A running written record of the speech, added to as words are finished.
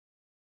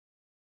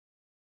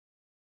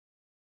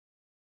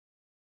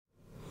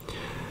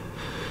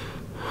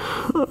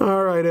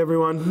All right,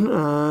 everyone.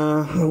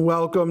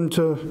 Welcome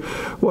to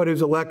what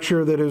is a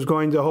lecture that is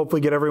going to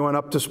hopefully get everyone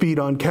up to speed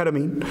on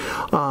ketamine,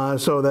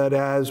 so that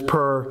as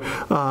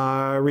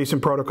per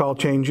recent protocol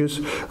changes,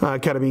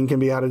 ketamine can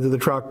be added to the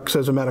trucks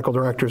as a medical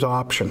director's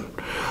option.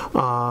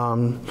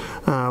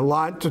 A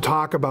lot to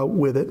talk about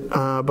with it,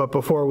 but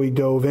before we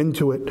dove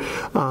into it,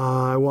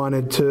 I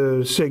wanted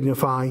to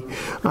signify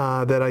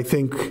that I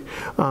think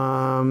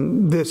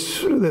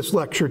this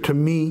lecture to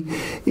me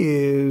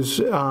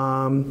is,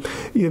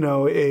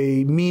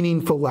 a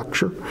meaningful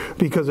lecture,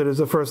 because it is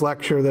the first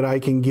lecture that I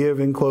can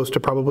give in close to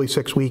probably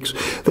 6 weeks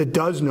that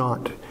does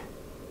not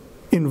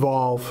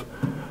involve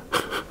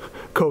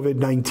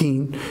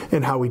COVID-19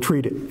 and how we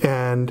treat it.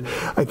 And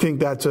I think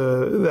that's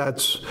a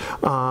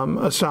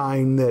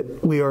sign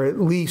that we are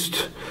at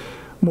least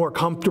more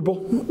comfortable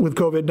with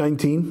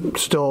COVID-19.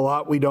 Still a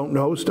lot we don't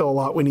know, still a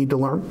lot we need to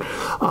learn.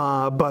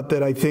 But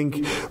that I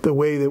think the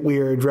way that we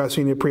are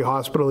addressing it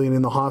pre-hospitally and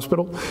in the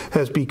hospital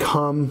has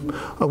become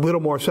a little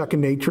more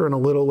second nature and a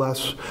little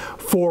less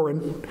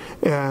foreign,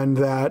 and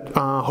that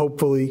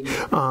hopefully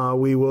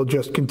we will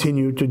just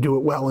continue to do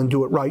it well and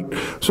do it right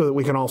so that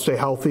we can all stay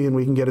healthy and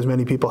we can get as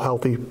many people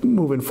healthy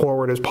moving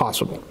forward as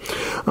possible.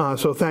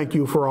 So thank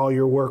you for all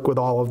your work with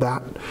all of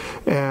that.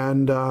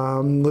 And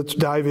let's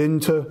dive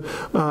into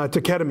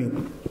ketamine.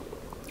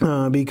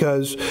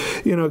 Because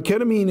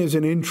ketamine is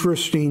an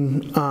interesting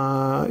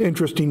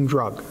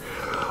drug.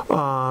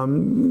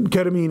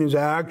 Ketamine is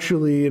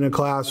actually in a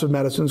class of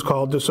medicines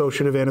called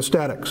dissociative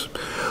anesthetics.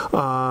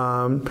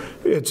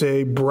 It's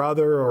a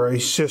brother or a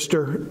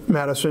sister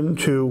medicine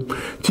to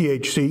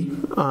THC,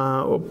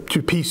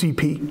 to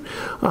PCP,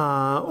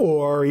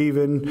 or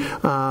even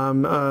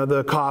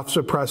the cough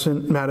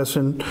suppressant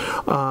medicine.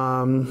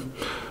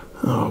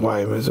 Why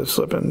is it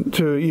slipping?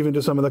 Even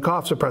to some of the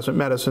cough suppressant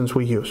medicines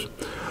we use.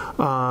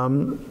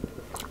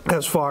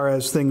 As far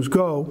as things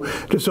go,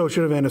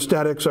 dissociative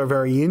anesthetics are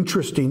very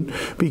interesting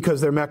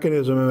because their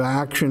mechanism of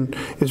action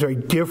is very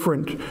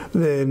different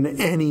than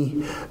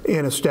any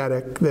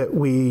anesthetic that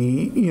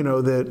we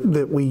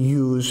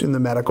use in the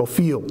medical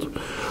field.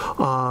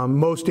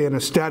 Most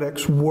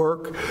anesthetics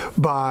work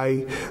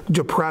by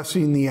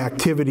depressing the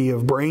activity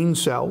of brain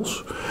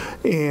cells,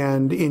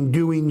 and in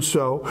doing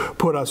so,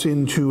 put us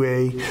into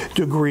a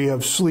degree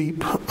of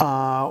sleep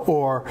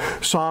or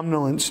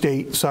somnolent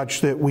state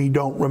such that we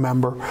don't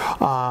remember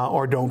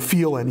or don't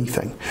feel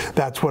anything.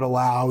 That's what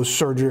allows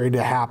surgery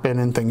to happen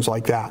and things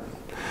like that.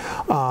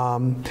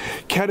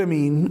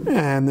 Ketamine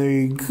and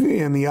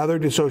the other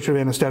dissociative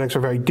anesthetics are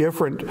very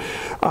different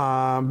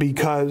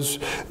because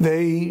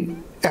they,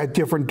 at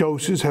different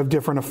doses, have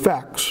different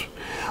effects.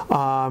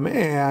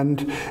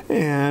 And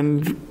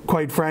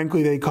quite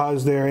frankly, they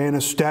cause their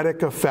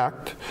anesthetic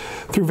effect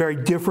through very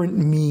different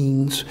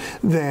means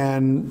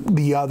than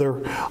the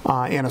other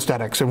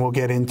anesthetics, and we'll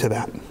get into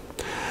that.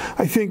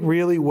 I think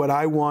really what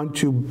I want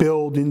to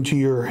build into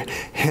your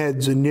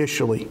heads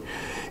initially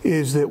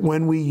is that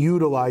when we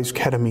utilize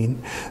ketamine,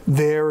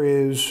 there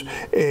is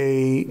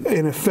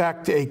in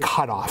effect a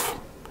cutoff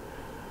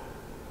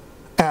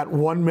at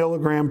 1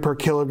 milligram per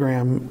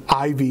kilogram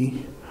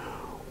IV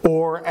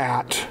or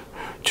at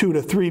 2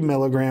 to 3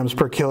 milligrams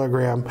per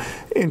kilogram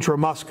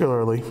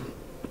intramuscularly.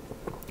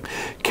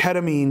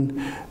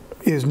 Ketamine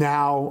is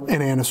now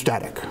an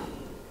anesthetic.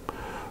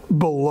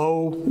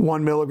 Below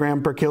 1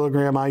 milligram per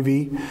kilogram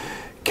IV,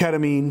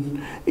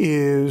 ketamine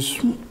is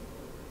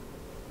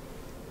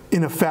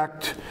in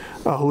effect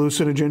a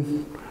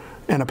hallucinogen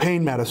and a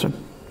pain medicine.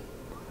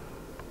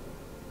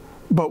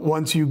 But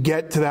once you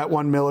get to that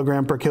 1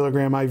 milligram per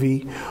kilogram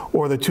IV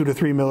or the 2 to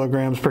 3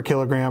 milligrams per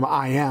kilogram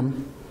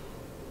IM,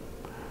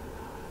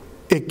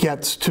 it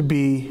gets to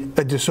be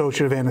a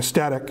dissociative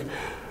anesthetic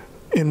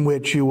in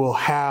which you will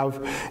have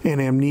an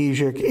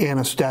amnesic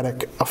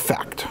anesthetic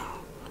effect.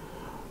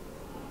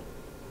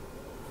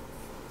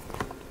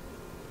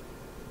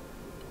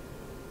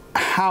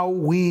 How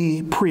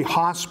we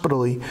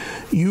pre-hospitally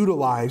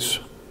utilize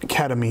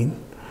ketamine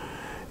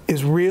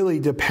is really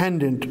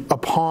dependent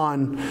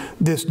upon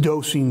this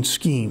dosing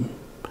scheme,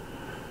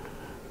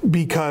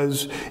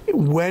 because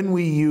when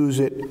we use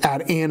it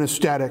at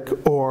anesthetic,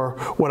 or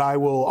what I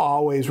will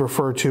always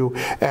refer to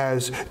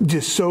as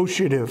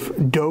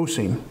dissociative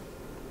dosing,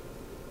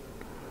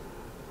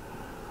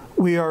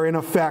 we are in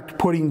effect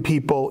putting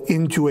people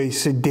into a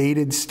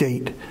sedated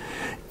state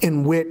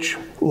in which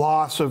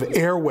loss of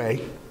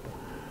airway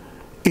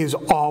is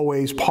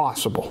always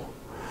possible.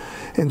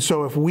 And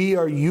so if we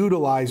are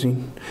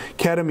utilizing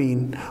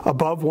ketamine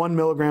above 1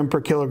 milligram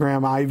per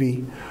kilogram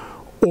IV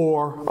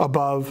or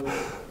above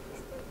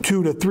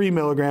 2 to 3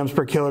 milligrams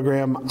per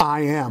kilogram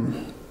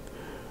IM,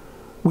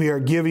 we are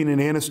giving an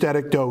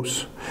anesthetic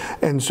dose.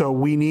 And so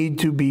we need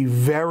to be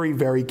very,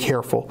 very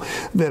careful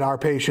that our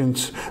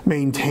patients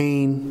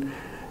maintain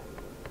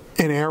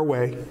an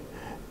airway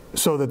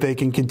so that they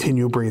can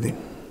continue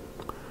breathing.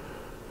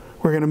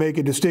 We're going to make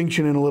a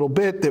distinction in a little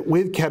bit that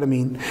with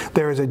ketamine,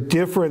 there is a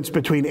difference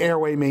between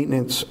airway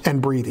maintenance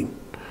and breathing.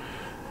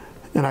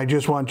 And I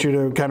just want you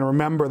to kind of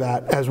remember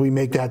that as we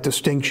make that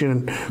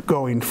distinction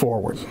going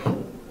forward.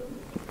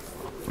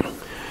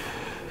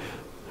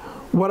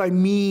 what I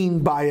mean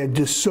by a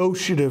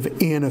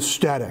dissociative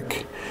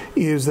anesthetic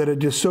is that a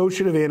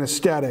dissociative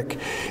anesthetic,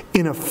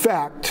 in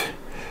effect,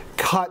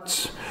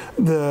 cuts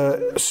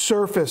the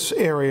surface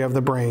area of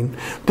the brain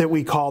that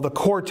we call the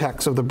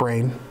cortex of the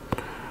brain.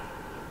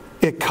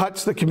 It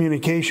cuts the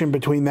communication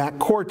between that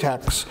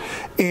cortex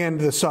and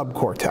the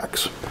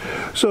subcortex.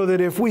 So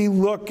that if we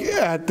look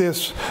at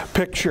this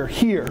picture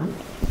here,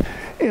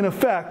 in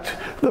effect,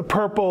 the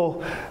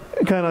purple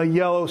kind of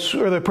yellow,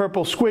 or the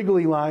purple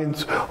squiggly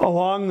lines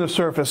along the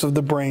surface of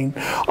the brain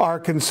are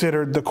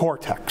considered the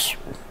cortex.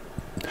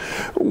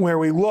 Where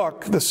we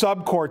look, the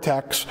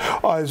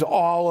subcortex is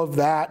all of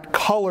that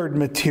colored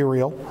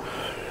material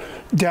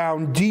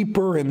down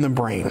deeper in the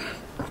brain.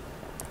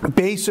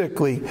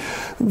 Basically,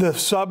 the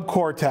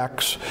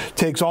subcortex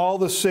takes all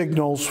the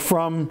signals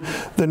from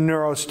the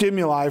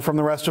neurostimuli from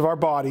the rest of our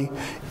body,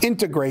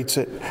 integrates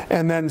it,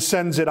 and then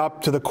sends it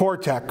up to the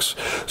cortex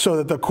so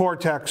that the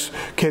cortex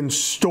can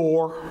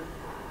store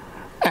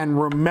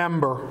and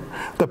remember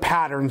the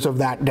patterns of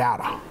that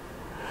data.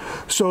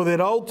 So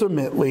that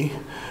ultimately,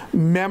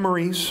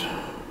 memories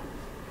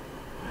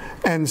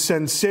and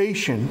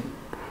sensation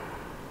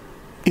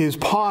is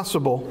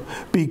possible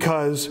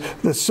because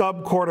the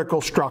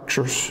subcortical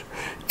structures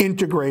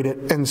integrate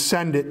it and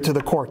send it to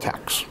the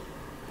cortex.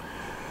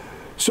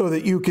 So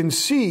that you can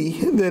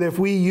see that if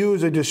we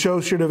use a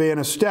dissociative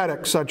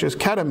anesthetic such as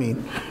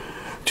ketamine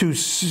to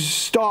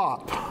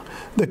stop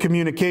the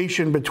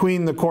communication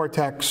between the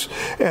cortex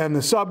and the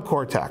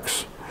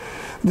subcortex,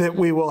 that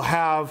we will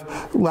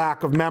have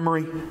lack of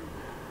memory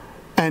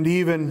and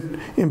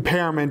even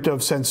impairment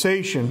of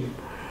sensation,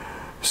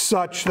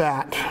 such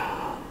that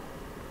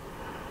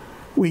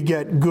we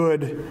get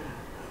good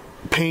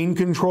pain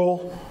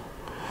control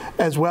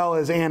as well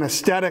as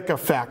anesthetic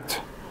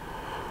effect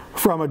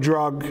from a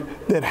drug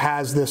that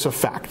has this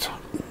effect.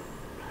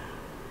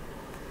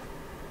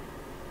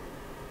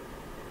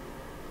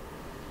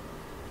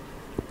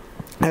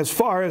 As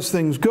far as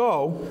things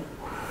go,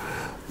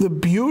 the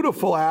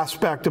beautiful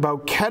aspect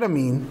about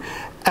ketamine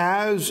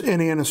as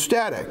an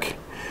anesthetic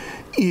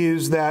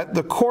is that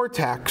the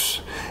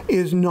cortex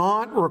is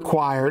not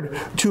required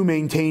to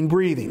maintain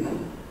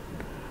breathing.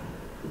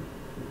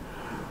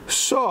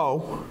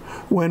 So,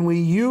 when we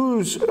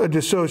use a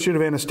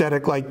dissociative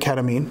anesthetic like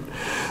ketamine,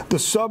 the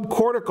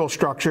subcortical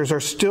structures are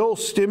still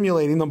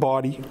stimulating the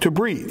body to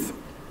breathe.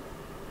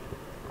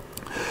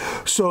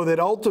 So that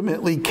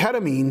ultimately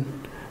ketamine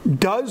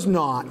does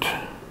not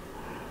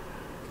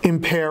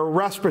impair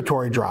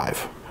respiratory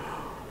drive,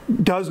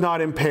 does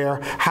not impair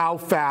how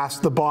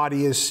fast the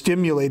body is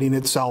stimulating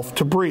itself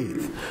to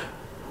breathe.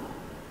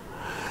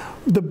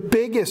 The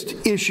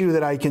biggest issue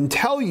that I can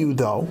tell you,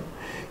 though,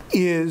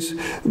 is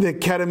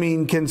that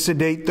ketamine can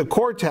sedate the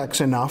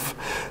cortex enough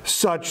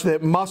such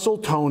that muscle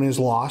tone is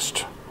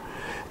lost,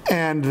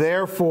 and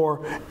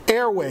therefore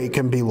airway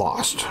can be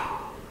lost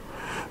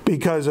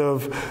because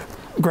of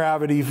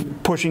gravity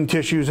pushing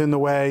tissues in the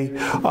way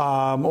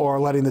or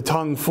letting the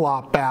tongue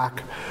flop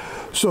back.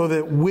 So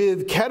that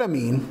with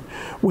ketamine,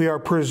 we are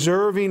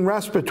preserving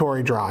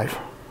respiratory drive,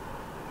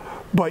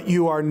 but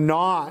you are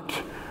not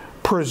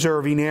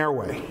preserving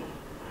airway.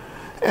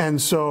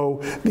 And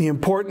so the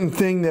important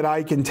thing that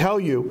I can tell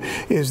you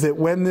is that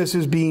when this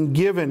is being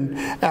given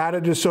at a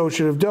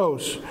dissociative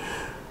dose,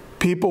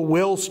 people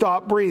will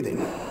stop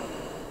breathing.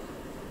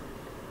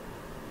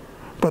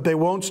 But they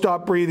won't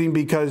stop breathing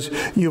because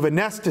you've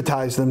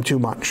anesthetized them too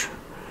much.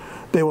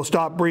 They will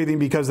stop breathing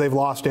because they've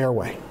lost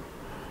airway.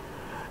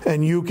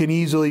 And you can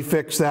easily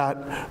fix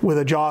that with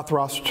a jaw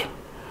thrust,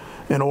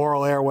 an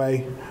oral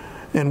airway,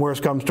 and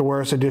worst comes to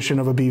worst, addition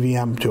of a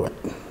BVM to it.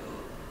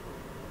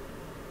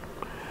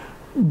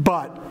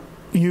 But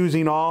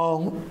using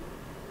all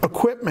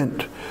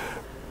equipment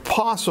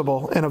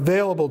possible and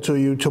available to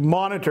you to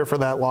monitor for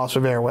that loss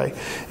of airway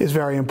is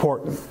very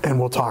important, and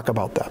we'll talk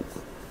about that.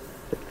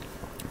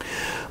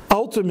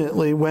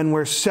 Ultimately, when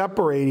we're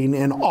separating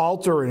and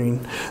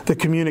altering the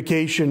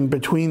communication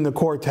between the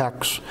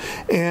cortex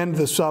and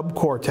the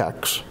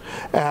subcortex,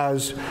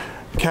 as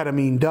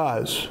ketamine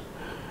does,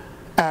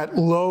 at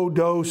low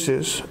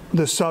doses,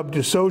 the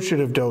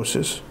subdissociative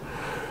doses,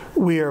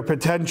 we are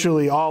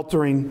potentially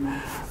altering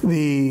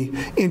the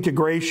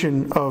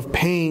integration of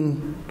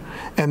pain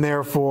and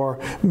therefore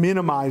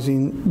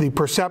minimizing the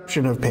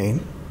perception of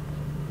pain.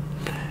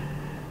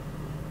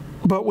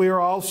 But we are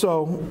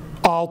also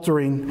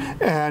altering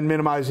and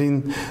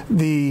minimizing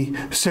the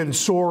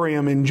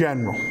sensorium in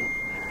general.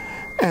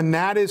 And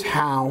that is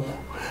how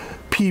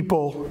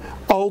people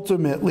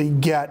ultimately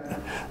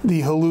get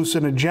the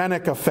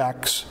hallucinogenic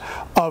effects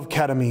of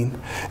ketamine,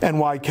 and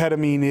why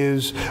ketamine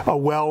is a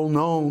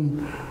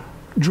well-known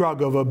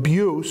drug of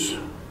abuse,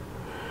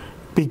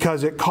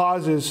 because it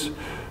causes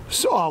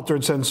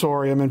altered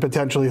sensorium and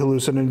potentially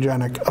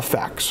hallucinogenic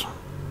effects.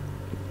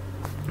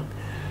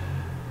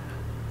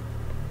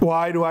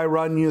 Why do I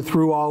run you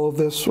through all of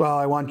this? Well,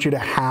 I want you to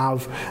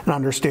have an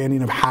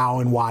understanding of how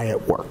and why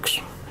it works.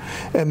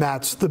 And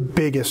that's the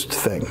biggest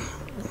thing.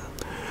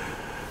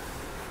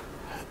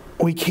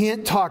 We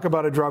can't talk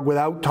about a drug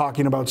without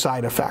talking about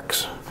side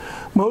effects.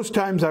 Most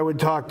times I would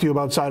talk to you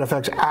about side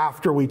effects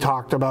after we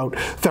talked about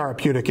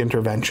therapeutic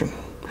intervention.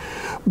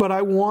 But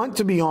I want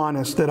to be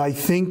honest that I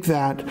think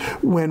that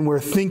when we're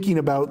thinking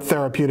about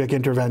therapeutic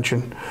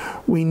intervention,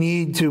 we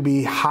need to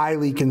be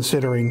highly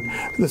considering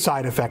the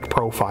side effect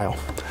profile.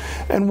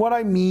 And what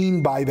I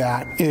mean by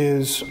that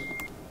is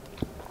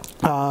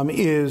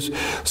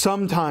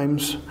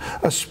sometimes,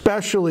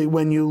 especially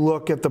when you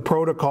look at the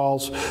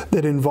protocols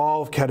that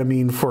involve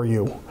ketamine for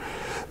you,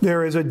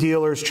 there is a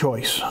dealer's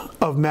choice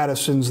of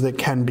medicines that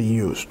can be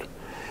used.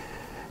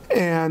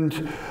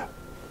 And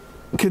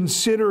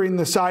considering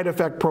the side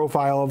effect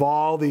profile of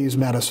all these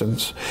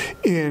medicines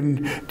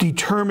in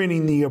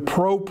determining the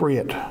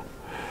appropriate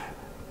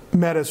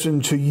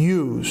medicine to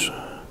use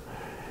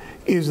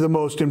is the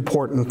most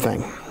important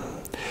thing.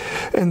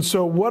 And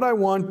so what I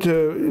want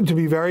to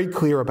be very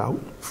clear about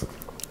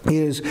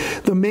is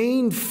the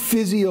main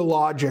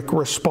physiologic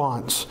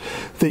response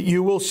that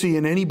you will see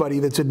in anybody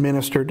that's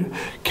administered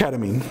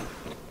ketamine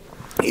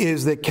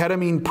is that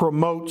ketamine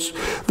promotes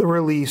the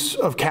release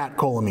of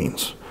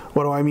catecholamines.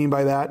 What do I mean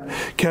by that?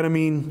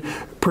 Ketamine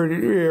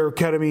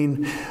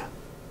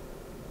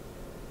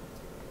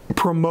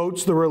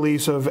promotes the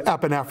release of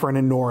epinephrine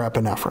and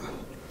norepinephrine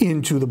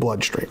into the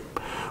bloodstream.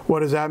 What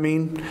does that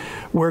mean?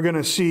 We're going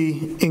to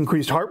see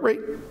increased heart rate,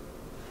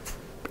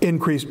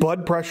 increased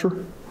blood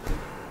pressure.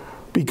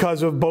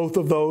 Because of both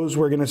of those,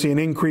 we're going to see an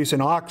increase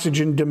in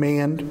oxygen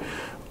demand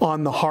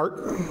on the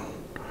heart.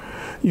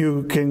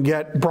 You can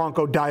get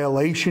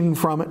bronchodilation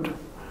from it.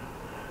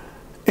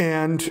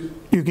 And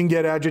you can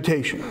get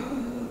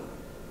agitation.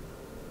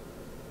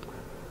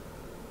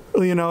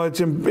 You know,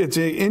 it's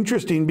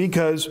interesting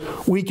because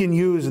we can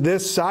use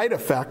this side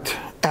effect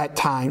at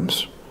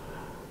times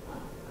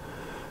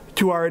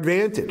to our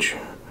advantage.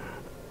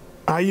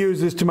 I use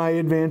this to my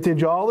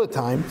advantage all the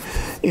time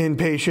in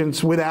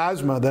patients with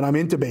asthma that I'm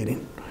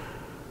intubating.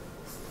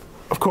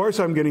 Of course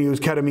I'm going to use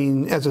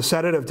ketamine as a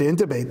sedative to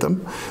intubate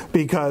them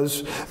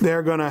because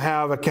they're going to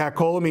have a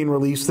catecholamine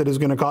release that is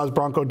going to cause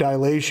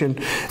bronchodilation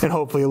and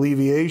hopefully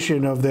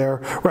alleviation of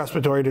their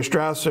respiratory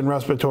distress and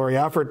respiratory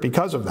effort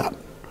because of that.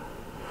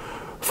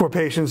 For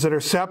patients that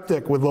are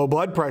septic with low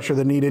blood pressure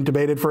that need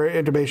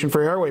intubation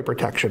for airway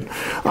protection,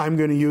 I'm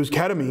going to use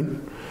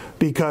ketamine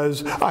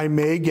because I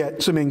may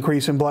get some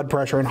increase in blood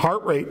pressure and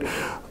heart rate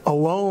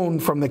alone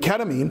from the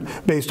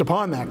ketamine based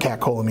upon that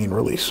catecholamine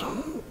release.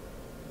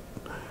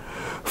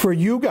 For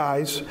you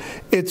guys,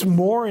 it's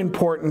more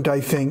important,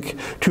 I think,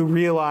 to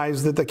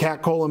realize that the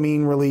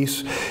catecholamine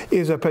release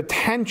is a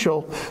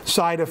potential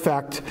side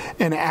effect,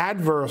 an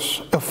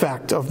adverse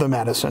effect of the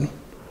medicine,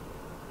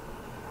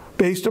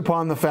 based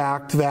upon the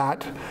fact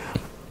that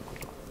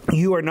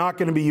you are not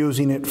going to be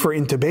using it for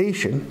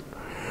intubation,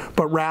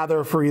 but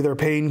rather for either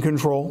pain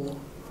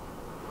control,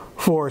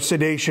 for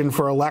sedation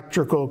for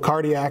electrical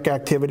cardiac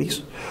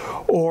activities,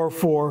 or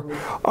for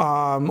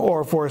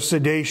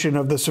sedation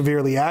of the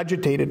severely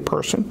agitated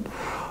person,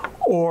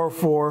 or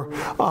for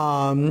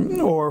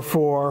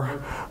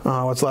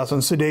what's last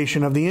one,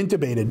 sedation of the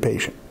intubated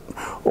patient,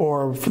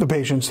 or for the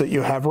patients that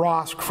you have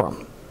ROSC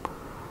from.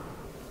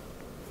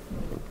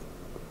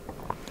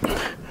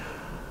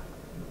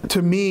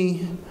 To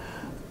me,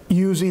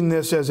 using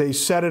this as a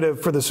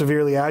sedative for the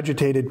severely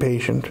agitated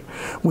patient,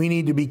 we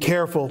need to be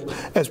careful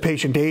as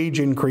patient age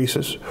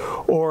increases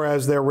or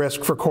as their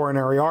risk for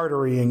coronary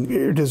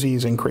artery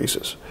disease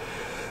increases.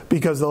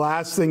 Because the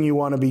last thing you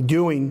want to be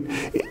doing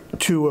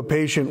to a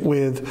patient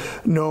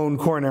with known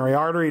coronary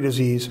artery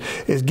disease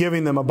is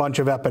giving them a bunch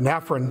of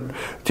epinephrine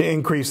to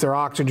increase their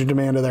oxygen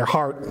demand of their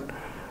heart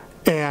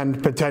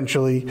and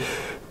potentially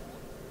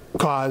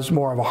cause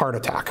more of a heart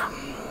attack.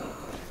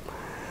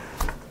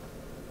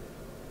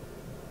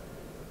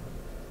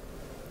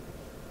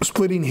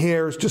 Splitting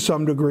hairs to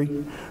some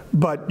degree,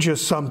 but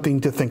just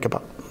something to think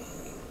about.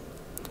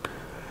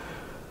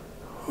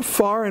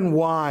 Far and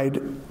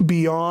wide,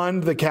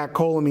 beyond the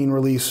catecholamine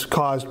release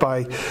caused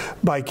by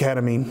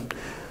ketamine,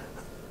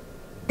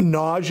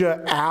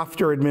 nausea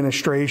after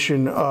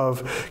administration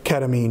of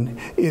ketamine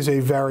is a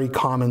very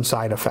common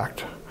side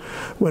effect.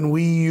 When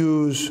we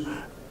use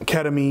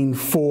ketamine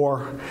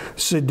for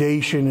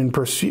sedation and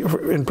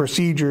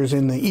procedures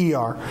in the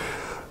ER,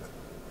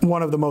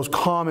 one of the most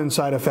common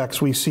side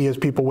effects we see as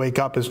people wake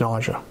up is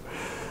nausea.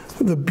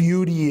 The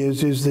beauty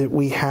is that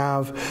we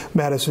have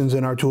medicines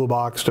in our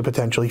toolbox to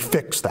potentially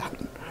fix that.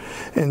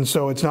 And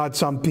so it's not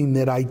something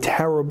that I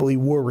terribly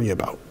worry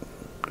about.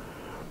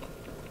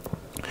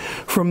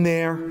 From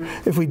there,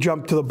 if we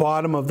jump to the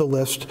bottom of the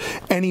list,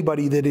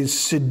 anybody that is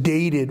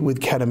sedated with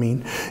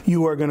ketamine,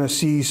 you are going to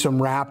see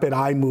some rapid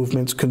eye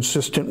movements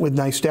consistent with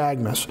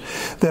nystagmus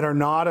that are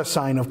not a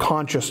sign of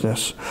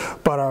consciousness,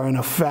 but are in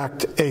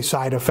effect a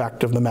side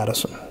effect of the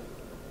medicine.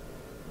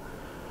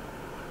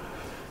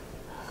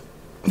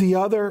 The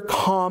other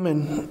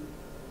common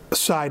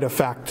side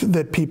effect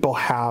that people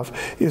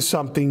have is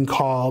something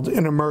called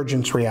an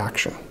emergence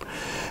reaction.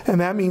 And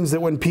that means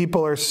that when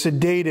people are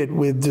sedated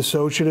with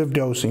dissociative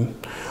dosing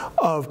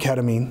of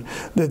ketamine,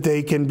 that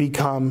they can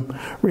become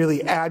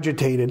really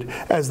agitated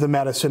as the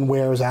medicine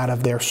wears out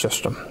of their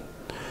system.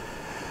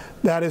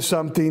 That is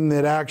something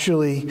that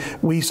actually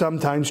we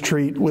sometimes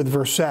treat with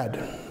Versed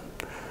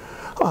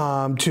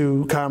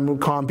to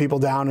calm people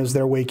down as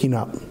they're waking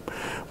up.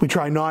 We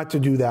try not to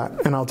do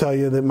that, and I'll tell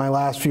you that my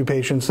last few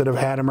patients that have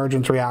had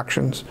emergent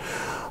reactions,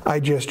 I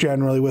just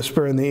generally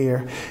whisper in the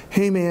ear,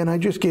 "Hey man, I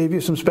just gave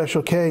you some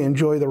Special K,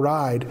 enjoy the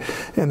ride,"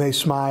 and they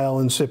smile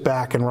and sit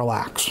back and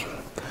relax.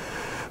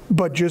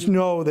 But just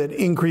know that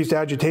increased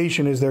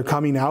agitation as they're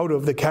coming out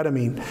of the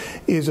ketamine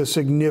is a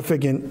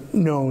significant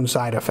known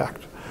side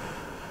effect.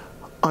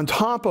 On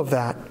top of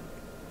that,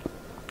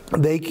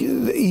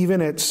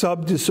 even at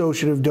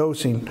sub-dissociative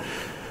dosing,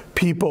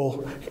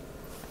 people,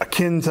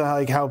 akin to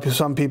like how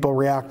some people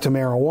react to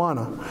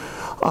marijuana,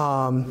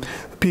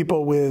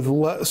 people with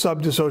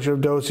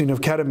sub-dissociative dosing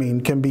of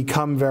ketamine can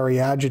become very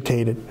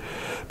agitated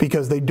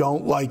because they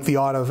don't like the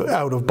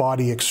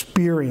out-of-body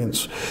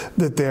experience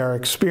that they're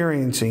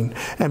experiencing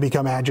and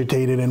become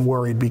agitated and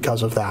worried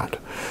because of that.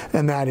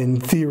 And that, in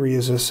theory,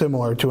 is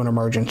similar to an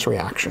emergence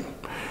reaction.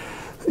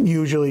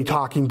 Usually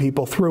talking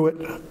people through it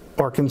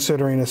or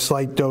considering a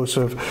slight dose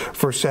of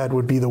Versed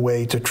would be the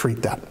way to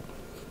treat that.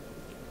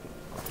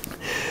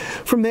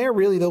 From there,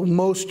 really, the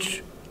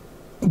most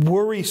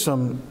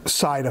worrisome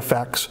side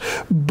effects,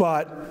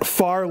 but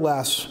far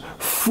less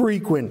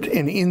frequent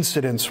in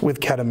incidence with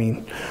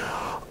ketamine,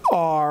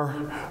 are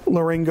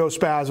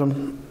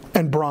laryngospasm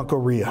and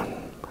bronchorrhea.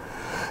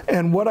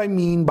 And what I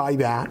mean by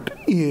that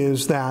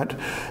is that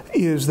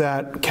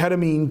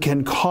ketamine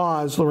can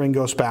cause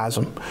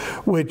laryngospasm,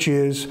 which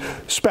is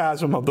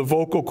spasm of the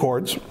vocal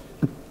cords,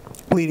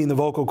 leading the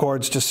vocal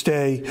cords to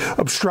stay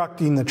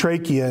obstructing the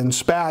trachea and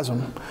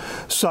spasm,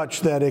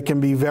 such that it can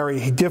be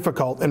very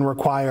difficult and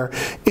require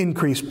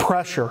increased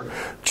pressure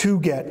to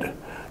get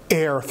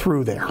air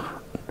through there.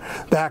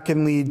 That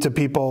can lead to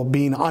people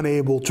being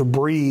unable to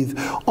breathe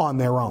on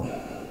their own.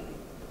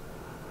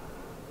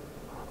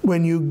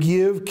 When you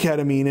give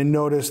ketamine and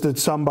notice that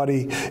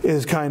somebody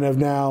is kind of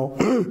now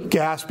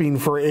gasping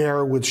for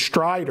air with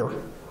stridor,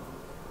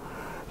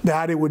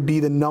 that it would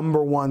be the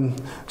 #1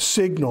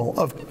 signal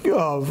of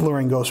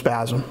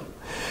laryngospasm.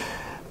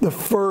 The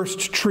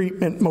first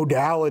treatment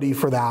modality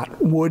for that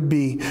would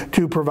be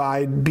to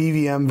provide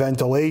BVM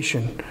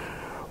ventilation,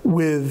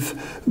 with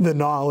the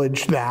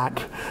knowledge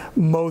that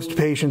most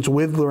patients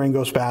with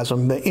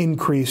laryngospasm, the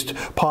increased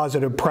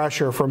positive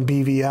pressure from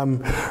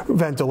BVM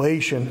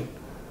ventilation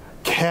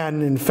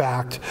can, in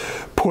fact,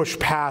 push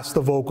past the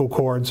vocal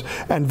cords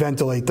and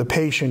ventilate the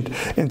patient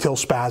until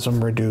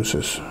spasm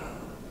reduces.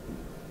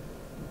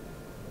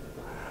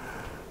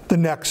 The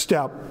next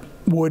step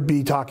would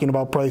be talking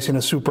about placing a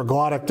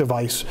supraglottic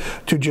device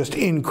to just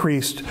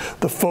increase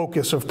the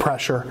focus of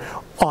pressure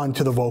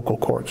onto the vocal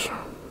cords.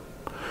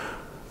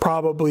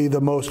 Probably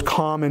the most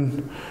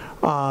common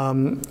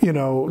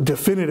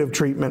definitive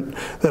treatment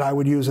that I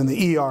would use in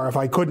the ER if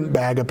I couldn't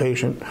bag a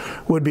patient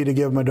would be to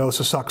give them a dose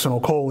of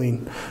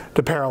succinylcholine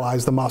to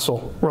paralyze the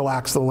muscle,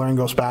 relax the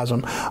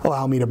laryngospasm,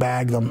 allow me to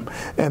bag them,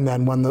 and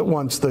then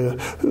once the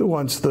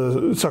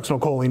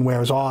succinylcholine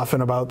wears off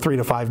in about 3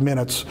 to 5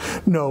 minutes,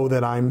 know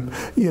that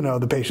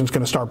the patient's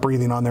going to start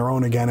breathing on their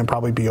own again and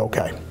probably be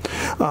okay.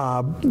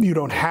 You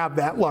don't have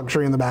that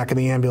luxury in the back of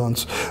the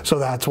ambulance, so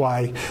that's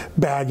why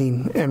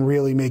bagging and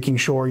really making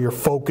sure you're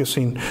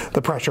focusing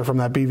the pressure from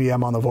that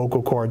BVM on the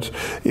vocal cords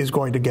is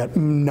going to get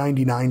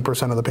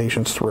 99% of the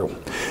patients through.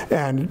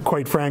 And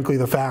quite frankly,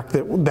 the fact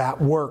that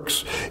that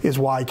works is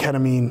why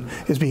ketamine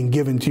is being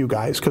given to you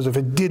guys, because if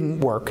it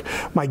didn't work,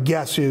 my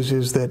guess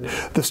is that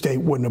the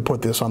state wouldn't have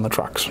put this on the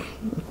trucks.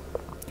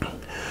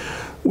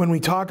 When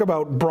we talk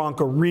about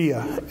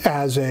bronchorrhea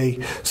as a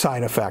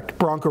side effect,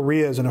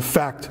 bronchorrhea is in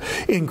effect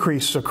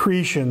increased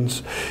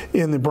secretions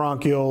in the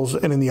bronchioles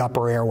and in the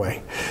upper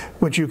airway,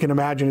 which you can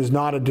imagine is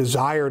not a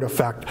desired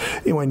effect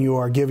when you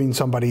are giving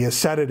somebody a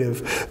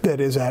sedative that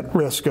is at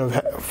risk of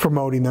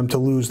promoting them to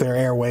lose their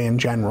airway in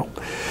general.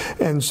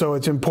 And so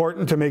it's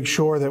important to make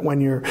sure that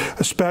when you're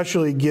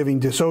especially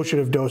giving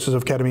dissociative doses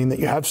of ketamine that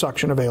you have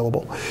suction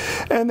available,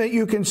 and that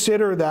you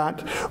consider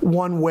that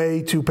one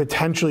way to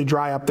potentially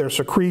dry up their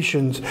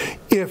secretions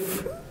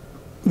if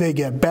they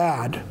get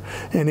bad,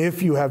 and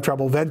if you have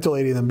trouble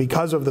ventilating them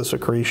because of the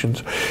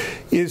secretions,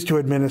 is to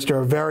administer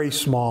a very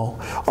small,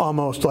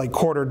 almost like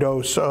quarter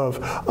dose of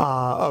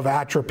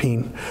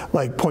atropine,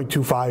 like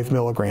 0.25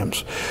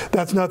 milligrams.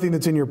 That's nothing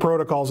that's in your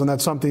protocols, and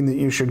that's something that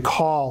you should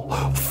call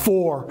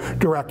for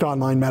direct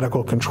online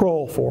medical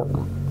control for,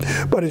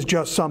 but it's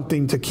just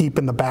something to keep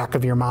in the back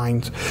of your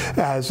mind,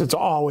 as it's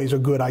always a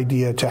good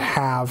idea to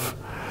have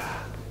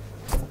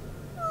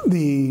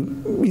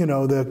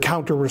the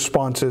counter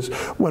responses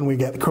when we're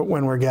getting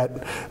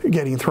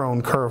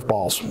thrown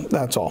curveballs.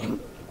 That's all.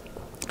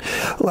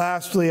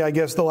 Lastly, I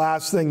guess the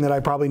last thing that I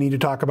probably need to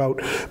talk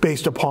about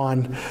based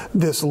upon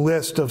this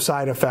list of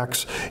side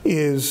effects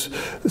is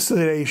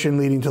sedation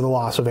leading to the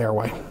loss of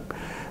airway.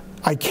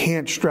 I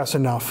can't stress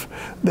enough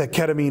that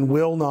ketamine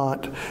will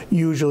not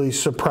usually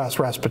suppress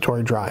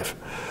respiratory drive,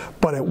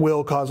 but it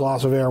will cause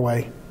loss of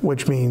airway,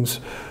 which means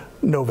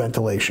no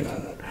ventilation.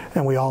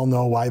 And we all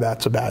know why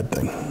that's a bad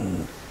thing.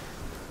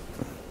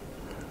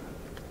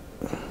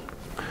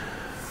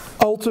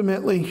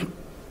 ultimately,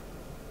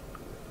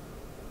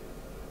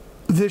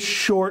 this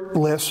short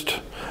list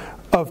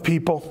of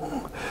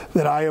people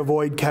that I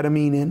avoid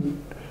ketamine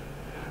in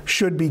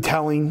should be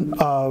telling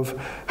of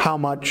how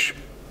much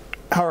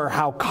or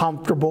how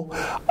comfortable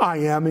I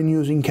am in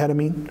using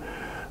ketamine.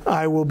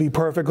 I will be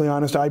perfectly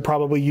honest, I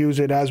probably use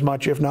it as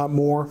much, if not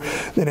more,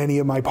 than any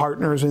of my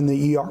partners in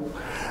the ER.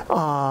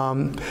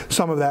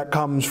 Some of that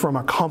comes from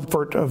a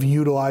comfort of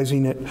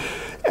utilizing it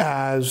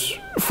as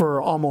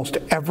for almost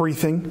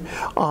everything.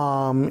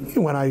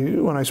 When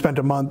I spent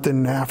a month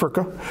in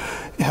Africa,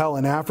 hell,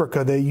 in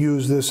Africa they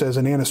use this as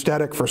an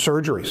anesthetic for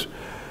surgeries.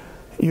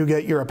 You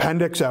get your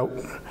appendix out,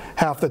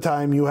 half the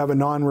time you have a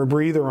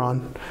non-rebreather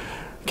on,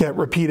 get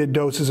repeated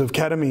doses of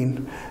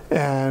ketamine,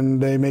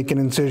 and they make an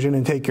incision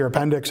and take your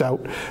appendix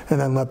out and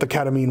then let the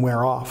ketamine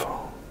wear off.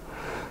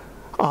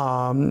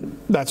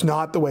 That's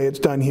not the way it's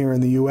done here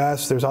in the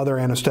US. There's other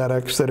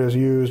anesthetics that is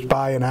used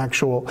by an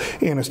actual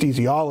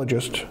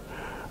anesthesiologist,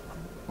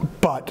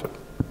 but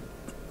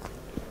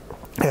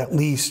at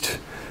least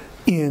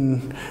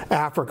in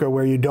Africa,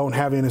 where you don't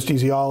have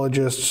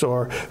anesthesiologists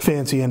or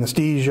fancy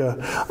anesthesia,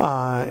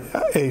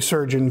 a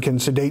surgeon can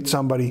sedate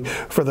somebody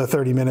for the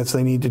 30 minutes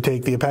they need to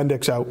take the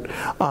appendix out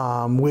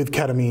with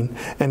ketamine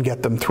and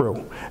get them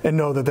through, and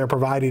know that they're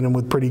providing them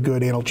with pretty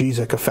good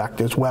analgesic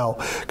effect as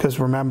well, because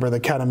remember,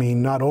 the ketamine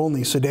not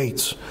only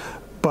sedates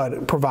but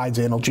it provides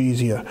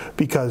analgesia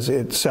because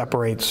it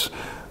separates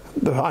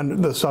the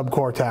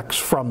subcortex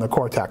from the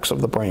cortex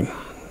of the brain.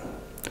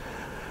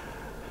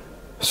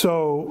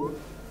 So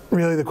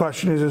really the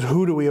question is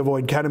who do we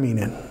avoid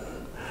ketamine in?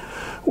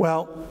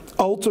 Well,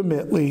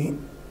 ultimately,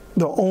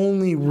 the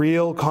only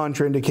real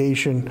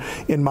contraindication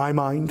in my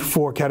mind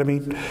for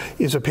ketamine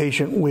is a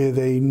patient with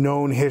a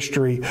known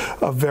history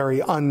of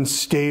very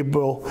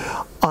unstable,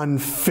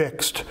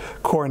 unfixed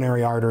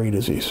coronary artery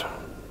disease.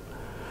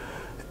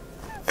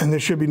 And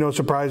this should be no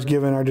surprise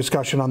given our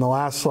discussion on the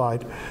last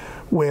slide,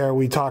 where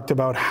we talked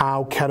about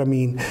how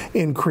ketamine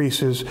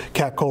increases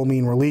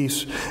catecholamine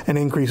release and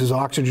increases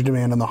oxygen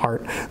demand in the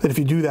heart. That if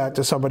you do that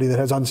to somebody that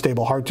has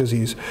unstable heart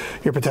disease,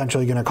 you're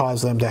potentially going to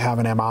cause them to have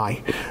an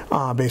MI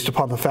based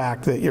upon the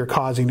fact that you're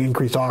causing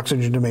increased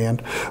oxygen demand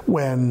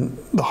when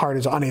the heart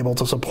is unable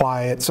to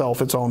supply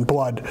itself its own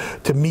blood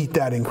to meet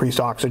that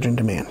increased oxygen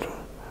demand.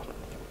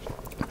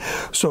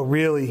 So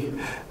really,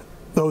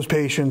 those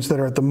patients that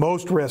are at the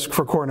most risk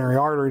for coronary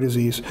artery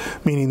disease,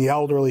 meaning the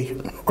elderly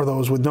or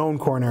those with known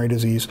coronary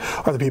disease,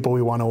 are the people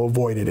we want to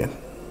avoid it in.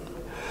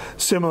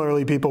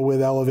 Similarly, people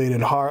with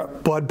elevated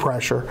blood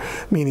pressure,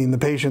 meaning the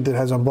patient that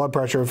has a blood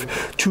pressure of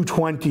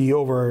 220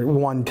 over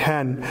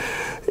 110,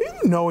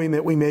 knowing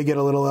that we may get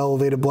a little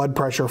elevated blood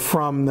pressure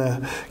from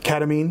the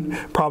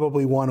ketamine,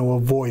 probably want to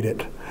avoid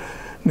it.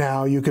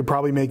 Now, you could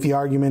probably make the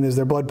argument, is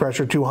their blood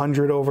pressure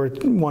 200 over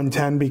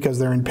 110 because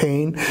they're in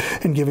pain,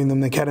 and giving them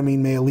the ketamine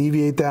may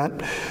alleviate that.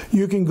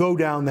 You can go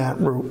down that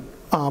route,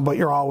 but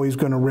you're always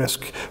going to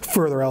risk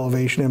further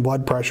elevation in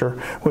blood pressure,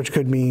 which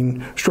could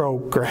mean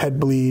stroke or head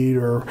bleed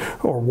or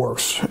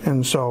worse.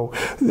 And so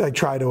I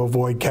try to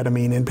avoid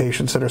ketamine in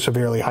patients that are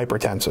severely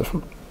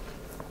hypertensive.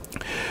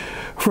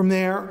 From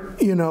there,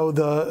 you know,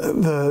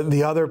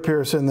 the other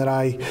person that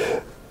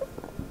I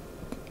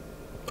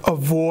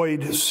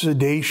avoid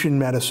sedation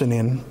medicine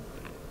in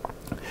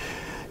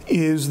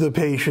is the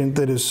patient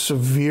that is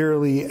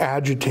severely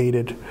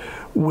agitated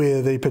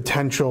with a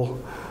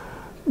potential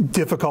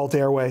difficult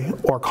airway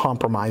or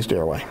compromised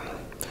airway.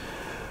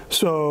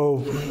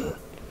 So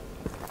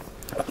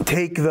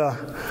take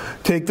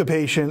the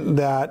patient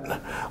that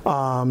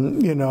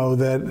you know,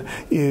 that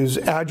is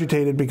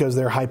agitated because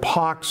they're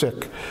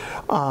hypoxic,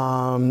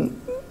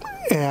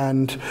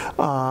 and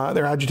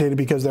they're agitated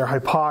because they're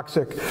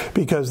hypoxic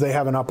because they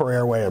have an upper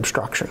airway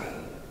obstruction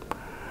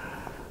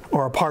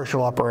or a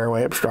partial upper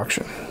airway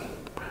obstruction.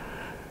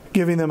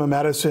 Giving them a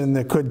medicine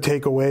that could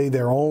take away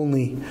their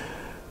only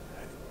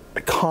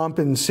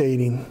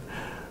compensating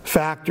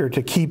factor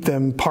to keep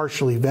them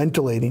partially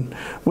ventilating,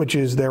 which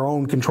is their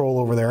own control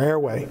over their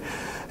airway.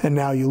 And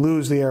now you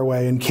lose the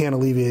airway and can't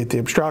alleviate the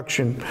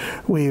obstruction.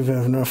 We've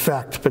in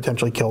effect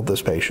potentially killed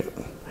this patient.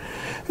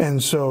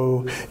 And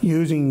so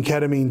using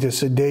ketamine to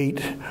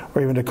sedate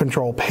or even to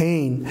control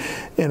pain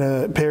in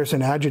a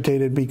person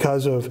agitated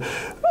because of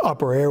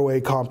upper airway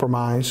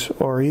compromise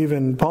or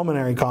even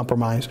pulmonary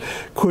compromise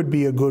could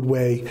be a good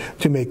way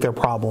to make their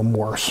problem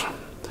worse.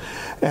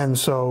 And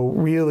so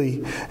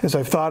really, as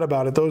I've thought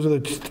about it, those are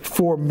the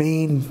four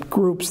main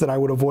groups that I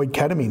would avoid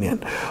ketamine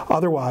in.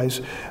 Otherwise,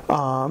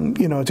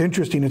 you know, it's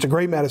interesting. It's a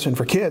great medicine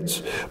for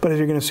kids, but as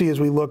you're going to see as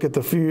we look at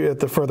the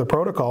further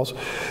protocols,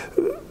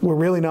 we're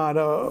really not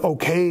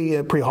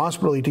okay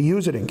pre-hospitally to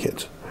use it in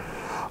kids.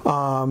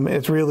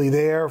 It's really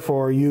there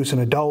for use in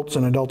adults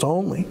and adults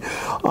only,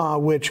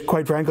 which,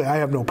 quite frankly, I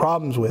have no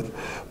problems with.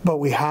 But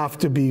we have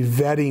to be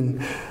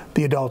vetting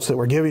the adults that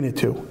we're giving it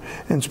to,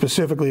 and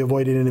specifically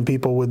avoiding it in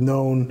people with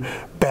known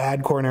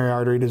bad coronary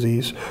artery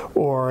disease,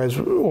 or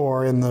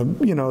in the,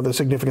 you know, the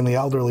significantly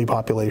elderly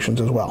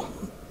populations as well,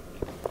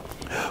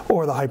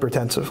 or the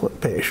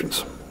hypertensive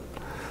patients.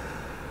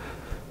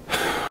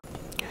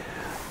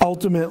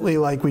 ultimately,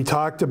 like we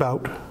talked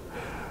about,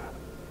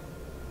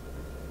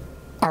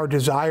 our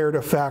desired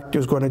effect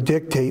is going to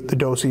dictate the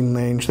dosing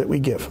range that we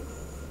give.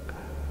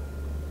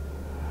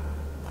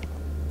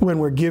 When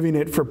we're giving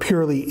it for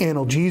purely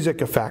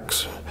analgesic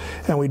effects,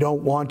 and we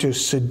don't want to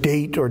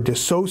sedate or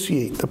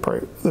dissociate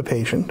the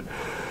patient,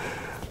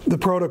 the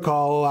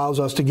protocol allows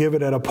us to give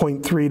it at a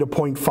 0.3 to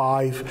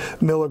 0.5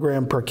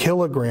 milligram per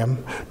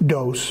kilogram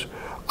dose,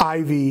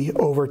 IV,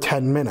 over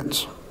 10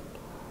 minutes.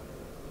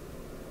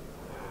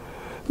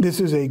 This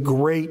is a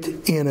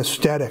great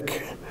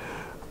anesthetic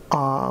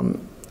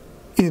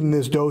in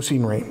this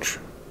dosing range,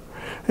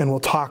 and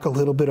we'll talk a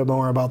little bit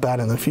more about that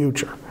in the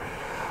future.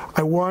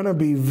 I want to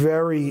be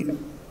very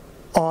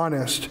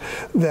honest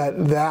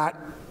that that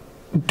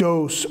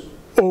dose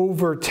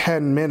over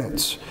 10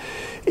 minutes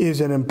is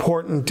an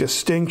important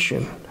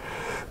distinction,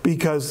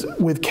 because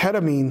with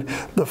ketamine,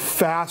 the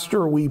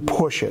faster we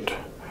push it,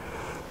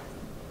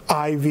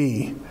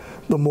 IV,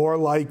 the more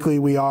likely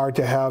we are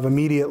to have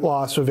immediate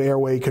loss of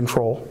airway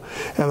control,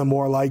 and the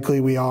more likely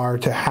we are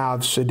to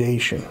have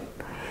sedation.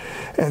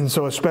 And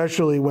so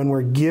especially when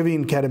we're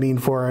giving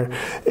ketamine for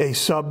a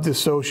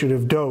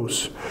sub-dissociative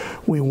dose,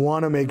 we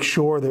want to make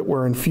sure that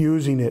we're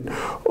infusing it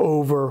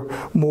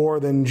over more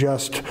than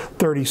just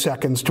 30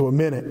 seconds to a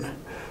minute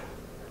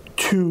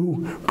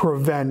to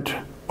prevent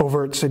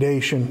overt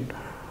sedation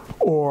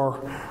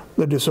or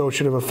the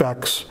dissociative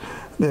effects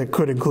that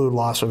could include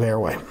loss of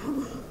airway.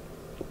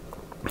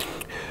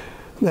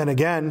 Then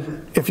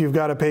again, if you've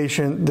got a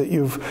patient that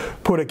you've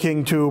put a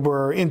king tube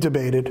or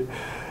intubated,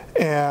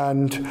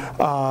 and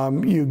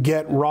you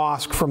get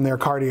ROSC from their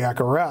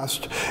cardiac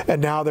arrest, and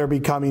now they're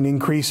becoming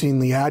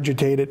increasingly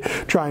agitated,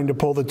 trying to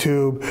pull the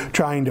tube,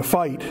 trying to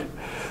fight,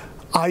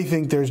 I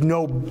think there's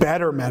no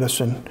better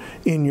medicine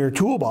in your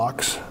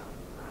toolbox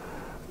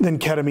than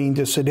ketamine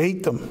to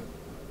sedate them.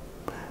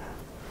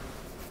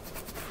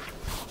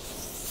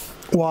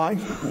 Why?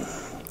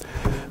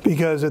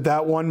 Because at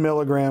that 1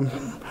 milligram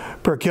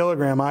per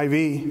kilogram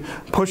IV,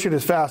 push it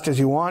as fast as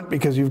you want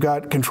because you've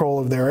got control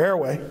of their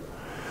airway.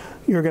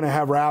 You're going to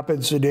have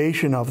rapid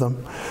sedation of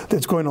them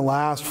that's going to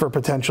last for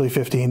potentially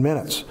 15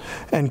 minutes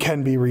and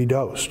can be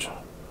redosed.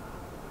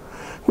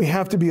 We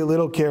have to be a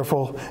little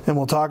careful, and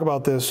we'll talk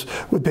about this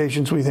with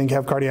patients we think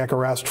have cardiac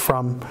arrest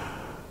from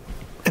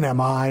an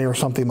MI or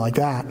something like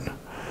that.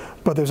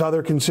 But there's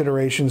other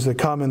considerations that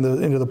come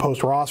into the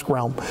post-ROSC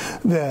realm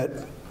that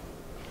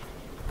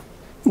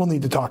we'll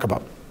need to talk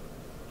about.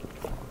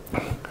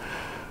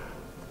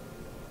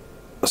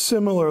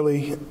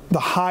 Similarly, the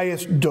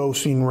highest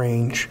dosing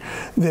range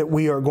that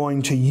we are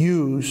going to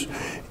use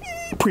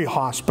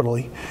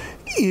pre-hospitally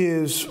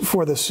is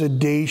for the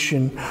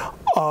sedation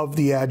of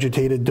the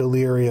agitated,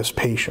 delirious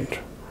patient.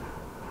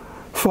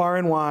 Far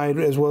and wide,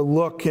 as we'll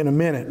look in a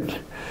minute,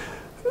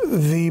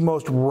 the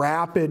most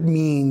rapid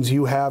means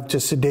you have to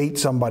sedate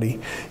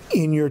somebody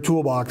in your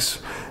toolbox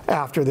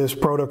after this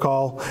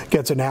protocol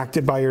gets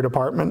enacted by your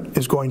department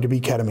is going to be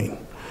ketamine.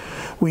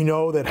 We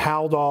know that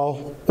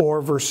Haldol or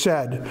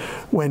Versed,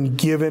 when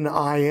given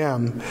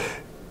IM,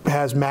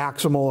 has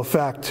maximal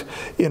effect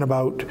in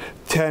about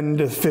 10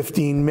 to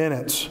 15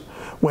 minutes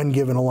when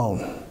given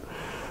alone.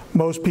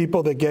 Most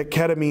people that get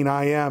ketamine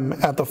IM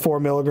at the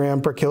 4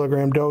 milligram per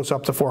kilogram dose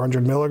up to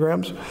 400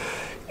 milligrams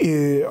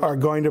are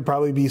going to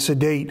probably be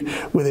sedate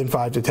within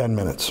 5 to 10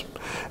 minutes.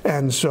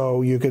 And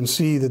so you can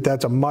see that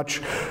that's a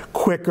much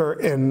quicker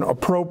and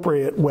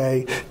appropriate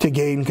way to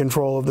gain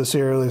control of the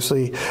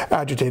seriously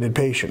agitated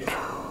patient.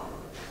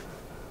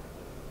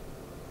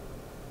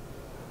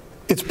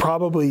 It's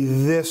probably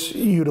this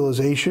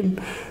utilization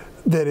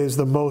that is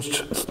the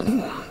most,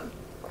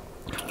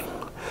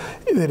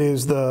 that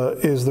is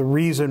the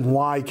reason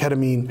why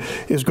ketamine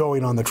is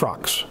going on the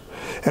trucks.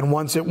 And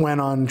once it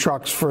went on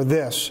trucks for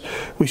this,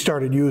 we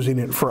started using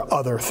it for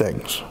other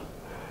things.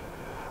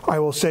 I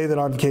will say that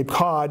on Cape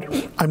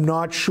Cod, I'm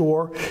not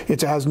sure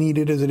it's as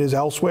needed as it is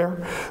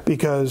elsewhere,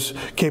 because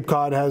Cape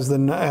Cod has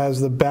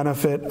the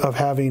benefit of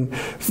having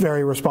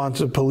very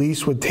responsive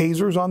police with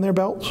tasers on their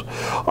belts,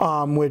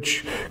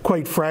 which,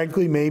 quite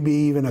frankly, may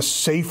be even a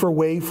safer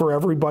way for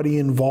everybody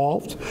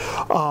involved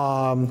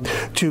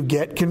to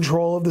get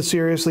control of the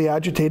seriously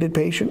agitated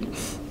patient.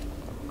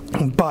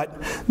 But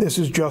this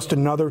is just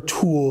another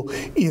tool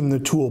in the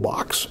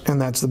toolbox, and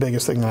that's the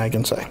biggest thing that I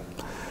can say.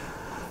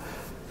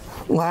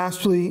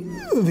 Lastly,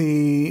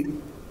 the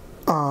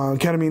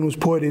ketamine was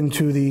put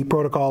into the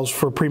protocols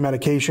for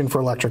pre-medication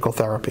for electrical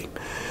therapy.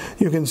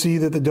 You can see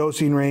that the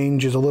dosing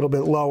range is a little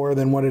bit lower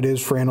than what it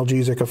is for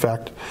analgesic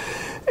effect.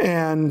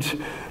 And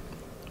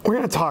we're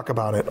going to talk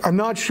about it. I'm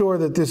not sure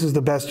that this is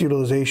the best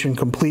utilization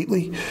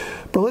completely,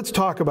 but let's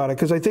talk about it,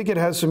 because I think it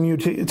has some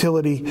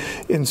utility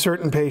in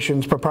certain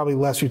patients, but probably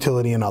less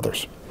utility in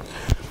others.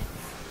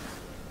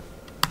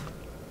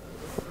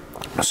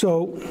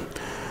 So,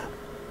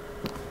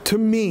 to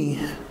me,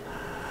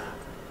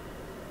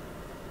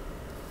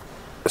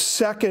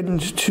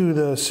 second to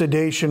the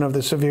sedation of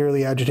the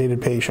severely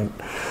agitated patient,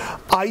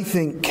 I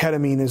think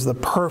ketamine is the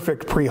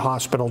perfect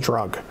pre-hospital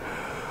drug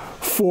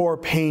for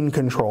pain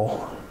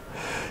control.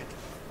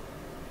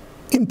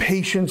 in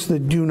patients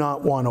that do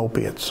not want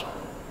opiates,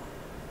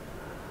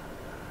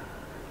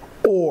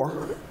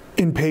 or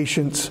in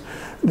patients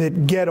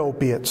that get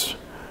opiates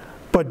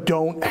but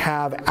don't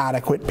have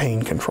adequate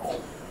pain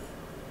control.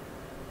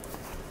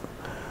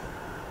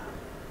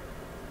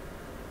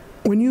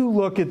 When you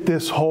look at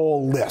this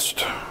whole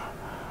list,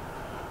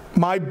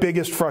 my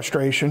biggest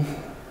frustration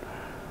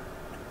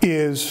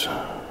is,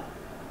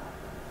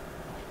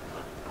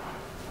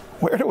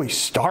 where do we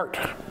start?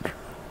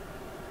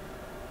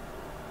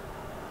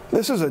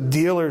 This is a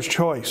dealer's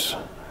choice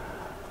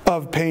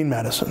of pain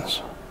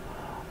medicines.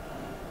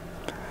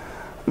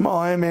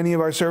 Many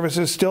of our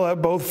services still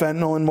have both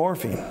fentanyl and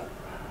morphine.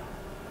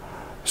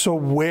 So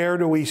where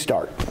do we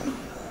start?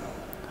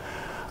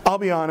 I'll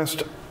be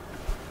honest,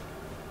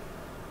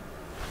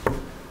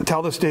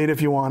 tell the state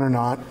if you want or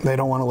not. They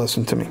don't want to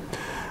listen to me.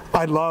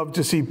 I'd love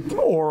to see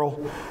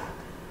oral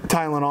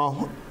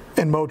Tylenol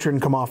and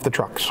Motrin come off the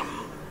trucks.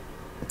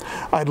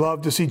 I'd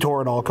love to see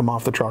Toradol come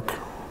off the truck.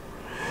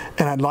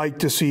 And I'd like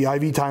to see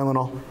IV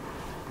Tylenol,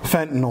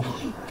 fentanyl,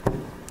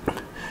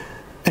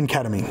 and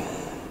ketamine.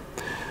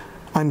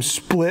 I'm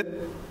split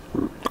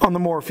on the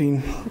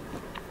morphine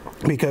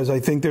because I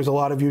think there's a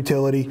lot of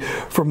utility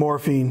for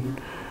morphine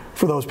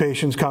for those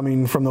patients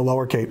coming from the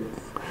Lower Cape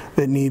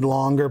that need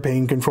longer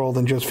pain control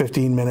than just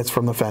 15 minutes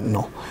from the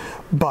fentanyl.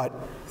 But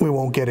we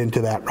won't get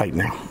into that right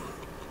now.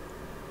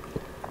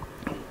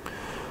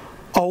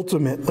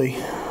 Ultimately,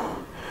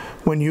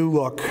 when you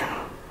look,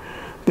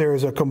 there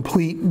is a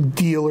complete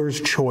dealer's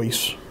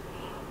choice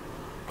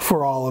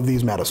for all of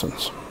these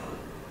medicines.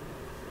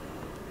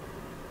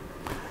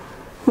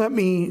 Let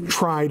me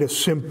try to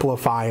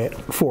simplify it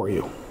for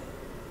you.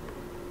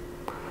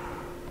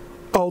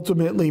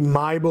 Ultimately,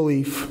 my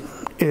belief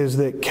is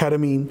that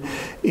ketamine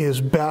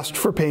is best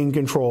for pain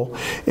control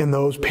in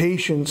those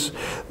patients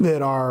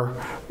that are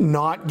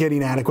not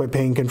getting adequate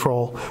pain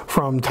control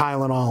from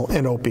Tylenol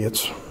and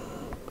opiates,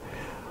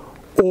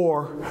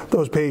 or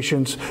those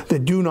patients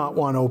that do not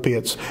want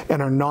opiates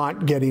and are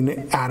not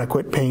getting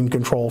adequate pain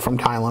control from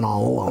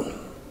Tylenol alone.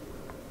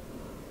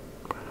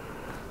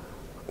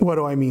 What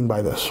do I mean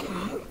by this?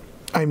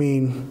 I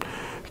mean,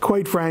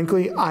 quite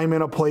frankly, I'm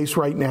in a place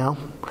right now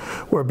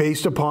where,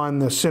 based upon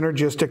the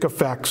synergistic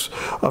effects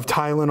of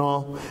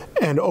Tylenol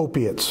and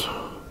opiates,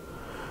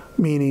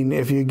 meaning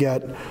if you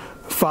get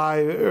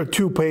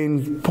 2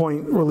 pain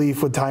point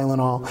relief with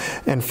Tylenol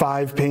and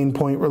 5 pain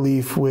point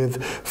relief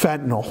with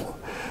fentanyl,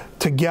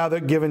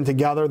 given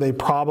together, they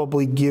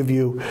probably give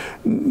you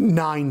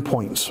 9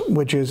 points,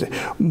 which is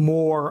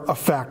more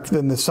effect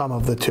than the sum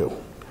of the two.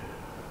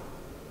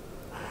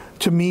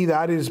 To me,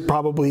 that is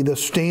probably the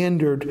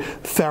standard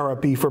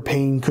therapy for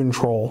pain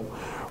control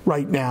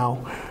right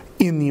now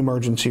in the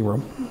emergency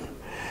room.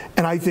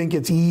 And I think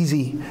it's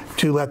easy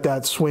to let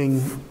that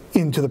swing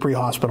into the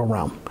pre-hospital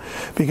realm,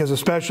 because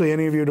especially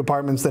any of your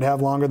departments that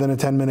have longer than a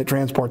 10-minute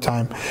transport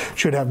time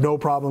should have no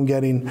problem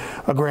getting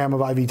a gram of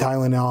IV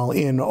Tylenol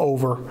in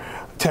over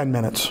 10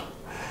 minutes.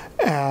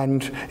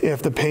 And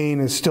if the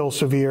pain is still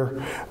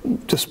severe,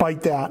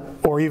 despite that,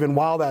 or even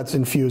while that's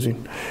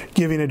infusing,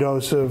 giving a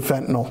dose of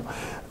fentanyl,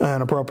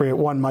 an appropriate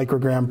 1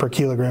 microgram per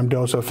kilogram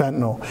dose of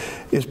fentanyl,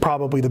 is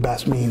probably the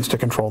best means to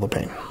control the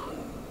pain.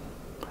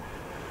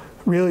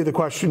 Really, the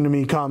question to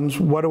me comes,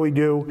 what do we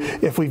do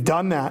if we've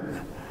done that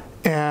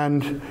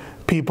and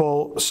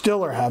people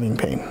still are having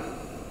pain?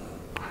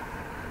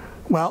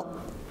 Well,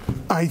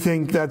 I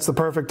think that's the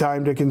perfect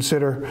time to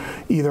consider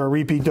either a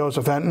repeat dose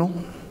of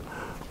fentanyl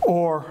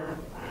or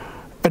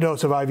a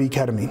dose of IV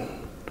ketamine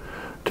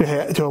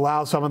to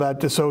allow some of that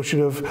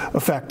dissociative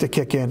effect to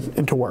kick in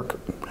and to work.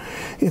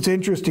 It's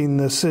interesting,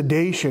 the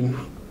sedation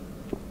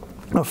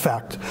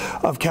effect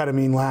of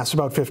ketamine lasts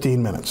about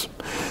 15 minutes.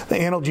 The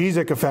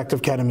analgesic effect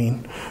of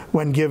ketamine,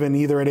 when given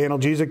either at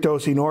analgesic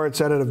dosing or at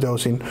sedative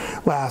dosing,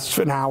 lasts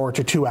an hour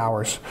to 2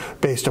 hours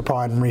based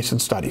upon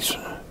recent studies.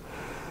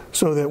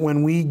 So that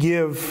when we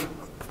give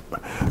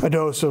a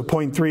dose of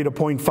 0.3 to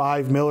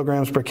 0.5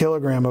 milligrams per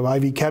kilogram of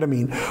IV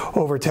ketamine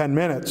over 10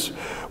 minutes,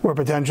 we're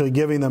potentially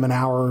giving them an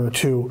hour or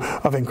 2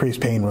 of increased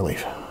pain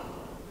relief.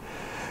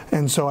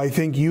 And so I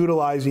think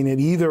utilizing it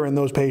either in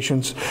those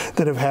patients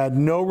that have had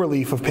no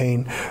relief of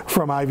pain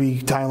from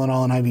IV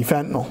Tylenol and IV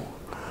fentanyl,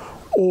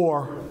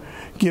 or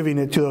giving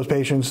it to those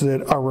patients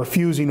that are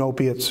refusing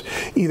opiates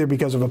either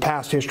because of a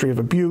past history of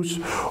abuse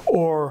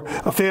or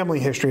a family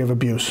history of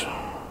abuse.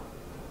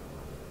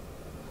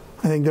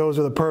 I think those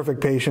are the perfect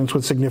patients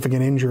with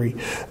significant injury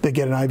that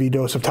get an IV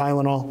dose of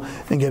Tylenol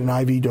and get an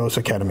IV dose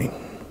of ketamine.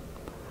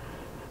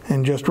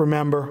 And just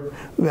remember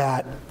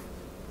that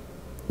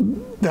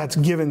that's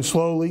given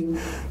slowly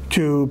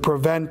to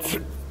prevent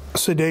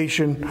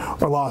sedation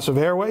or loss of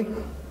airway,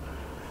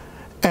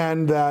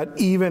 and that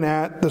even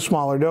at the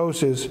smaller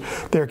doses,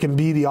 there can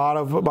be the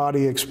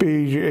out-of-body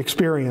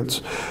experience,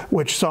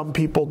 which some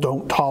people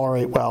don't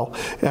tolerate well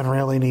and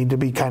really need to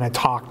be kind of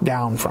talked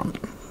down from.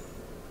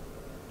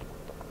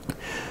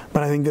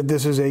 But I think that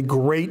this is a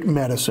great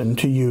medicine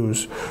to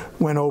use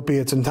when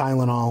opiates and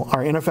Tylenol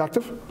are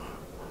ineffective,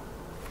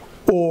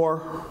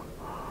 or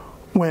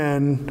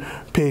when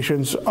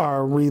patients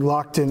are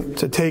reluctant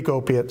to take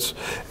opiates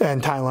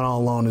and Tylenol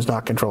alone is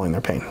not controlling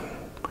their pain.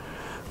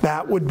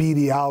 That would be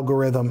the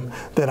algorithm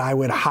that I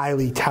would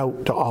highly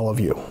tout to all of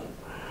you.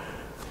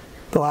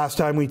 The last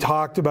time we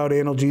talked about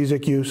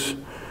analgesic use,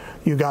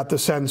 you got the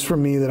sense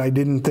from me that I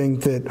didn't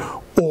think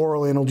that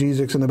oral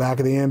analgesics in the back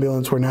of the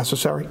ambulance were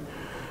necessary,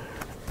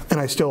 and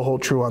I still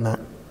hold true on that.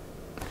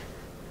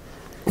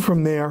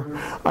 From there,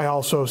 I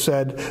also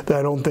said that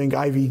I don't think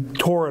IV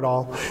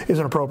Toradol is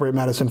an appropriate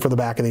medicine for the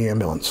back of the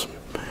ambulance.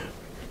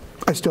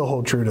 I still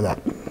hold true to that.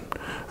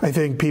 I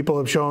think people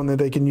have shown that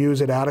they can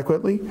use it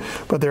adequately,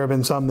 but there have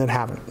been some that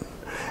haven't.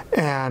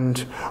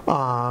 And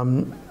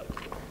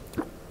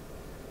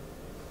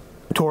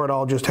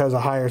Toradol just has a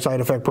higher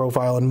side effect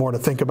profile and more to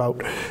think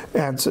about,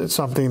 and it's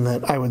something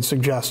that I would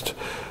suggest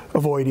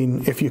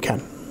avoiding if you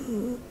can.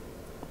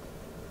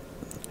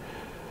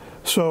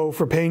 So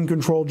for pain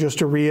control, just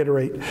to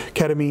reiterate,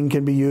 ketamine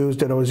can be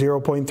used at a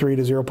 0.3 to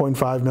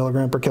 0.5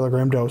 milligram per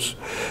kilogram dose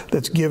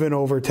that's given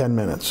over 10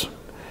 minutes.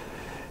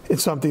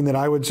 It's something that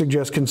I would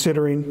suggest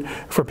considering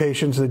for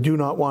patients that do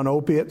not want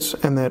opiates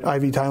and that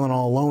IV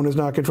Tylenol alone is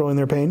not controlling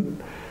their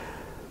pain.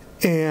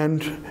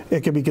 And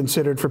it can be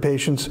considered for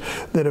patients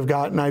that have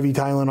gotten IV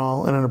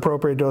Tylenol and an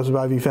appropriate dose of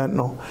IV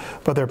fentanyl,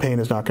 but their pain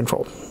is not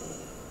controlled.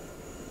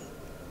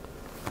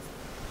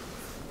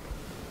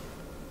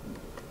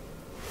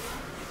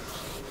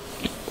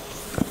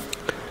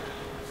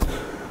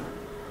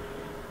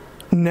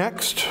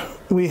 Next,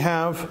 we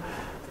have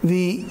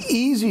the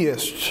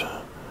easiest,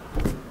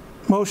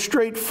 most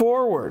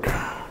straightforward,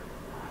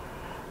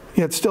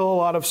 yet still a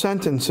lot of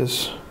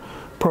sentences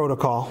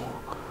protocol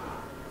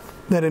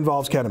that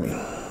involves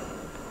ketamine.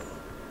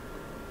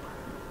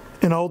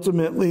 And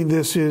ultimately,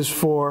 this is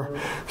for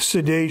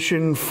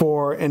sedation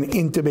for an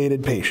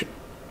intubated patient.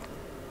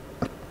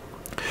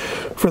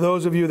 For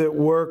those of you that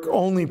work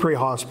only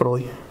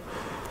pre-hospitally,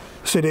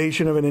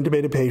 sedation of an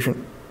intubated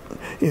patient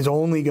is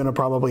only going to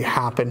probably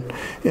happen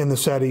in the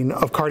setting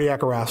of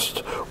cardiac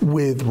arrest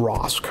with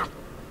ROSC.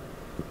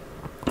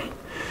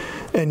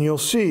 And you'll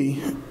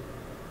see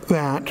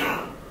that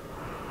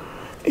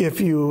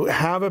if you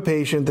have a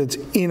patient that's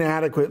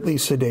inadequately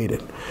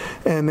sedated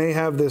and they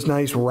have this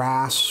nice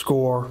RASS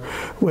score,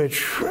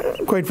 which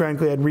quite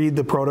frankly I'd read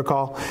the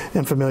protocol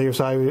and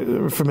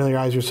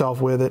familiarize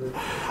yourself with it.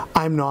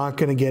 I'm not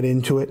going to get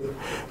into it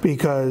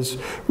because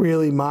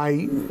really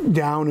my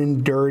down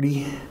and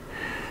dirty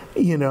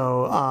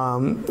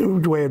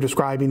way of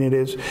describing it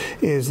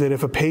is that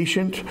if a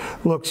patient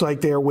looks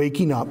like they're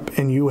waking up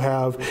and you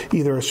have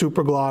either a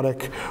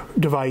supraglottic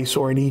device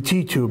or an ET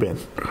tube in,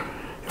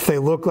 if they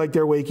look like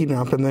they're waking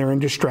up and they're in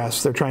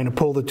distress, they're trying to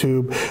pull the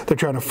tube, they're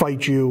trying to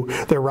fight you,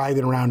 they're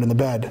writhing around in the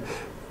bed,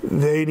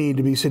 they need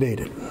to be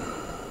sedated.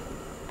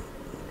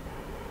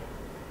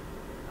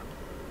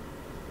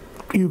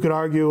 You could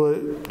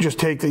argue just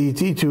take the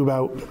ET tube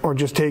out or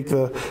just take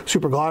the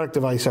supraglottic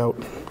device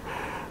out.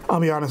 I'll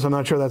be honest, I'm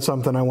not sure that's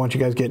something I want you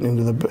guys getting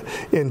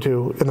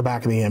into in the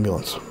back of the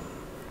ambulance.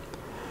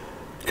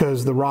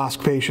 Because the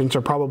ROSC patients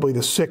are probably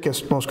the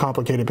sickest, most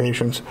complicated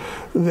patients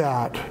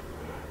that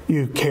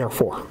you care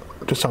for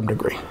to some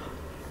degree.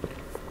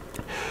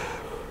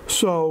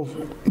 So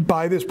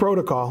by this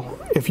protocol,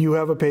 if you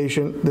have a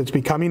patient that's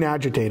becoming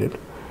agitated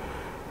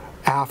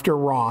after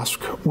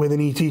ROSC with an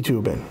ET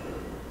tube in,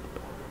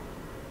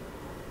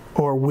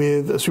 or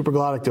with a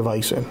supraglottic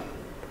device in,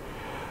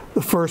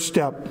 the first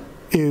step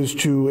is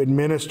to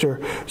administer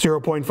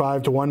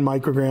 0.5 to 1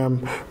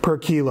 microgram per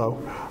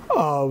kilo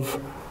of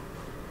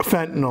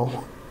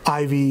fentanyl,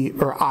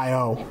 IV or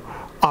IO,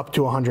 up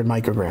to 100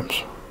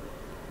 micrograms.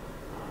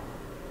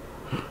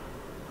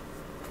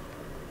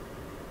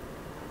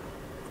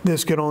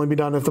 This can only be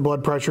done if the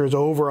blood pressure is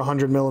over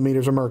 100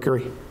 millimeters of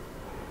mercury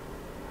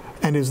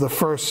and is the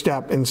first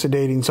step in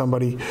sedating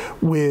somebody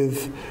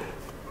with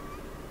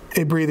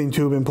a breathing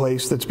tube in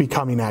place that's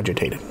becoming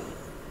agitated.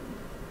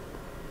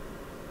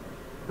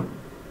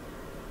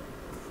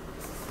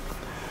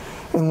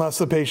 Unless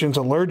the patient's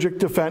allergic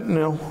to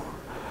fentanyl,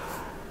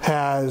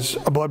 has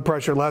a blood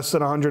pressure less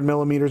than 100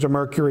 millimeters of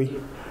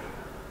mercury,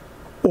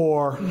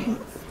 or,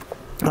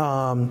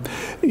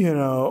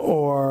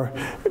 or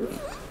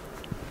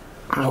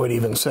I would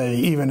even say,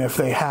 even if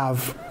they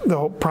have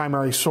the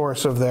primary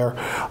source of their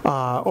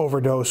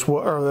overdose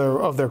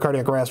or of their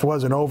cardiac arrest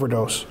was an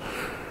overdose,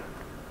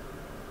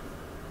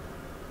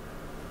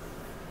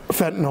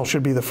 fentanyl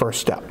should be the first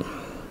step.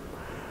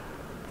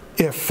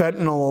 If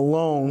fentanyl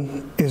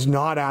alone is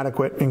not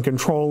adequate in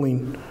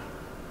controlling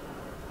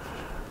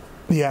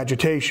the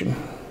agitation,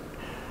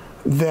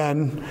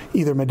 then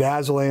either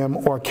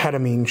midazolam or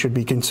ketamine should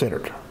be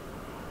considered.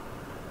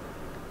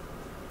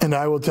 And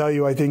I will tell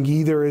you, I think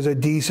either is a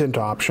decent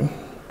option.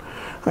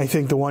 I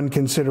think the one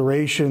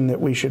consideration that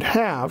we should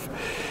have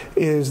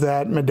is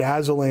that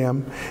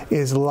midazolam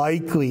is more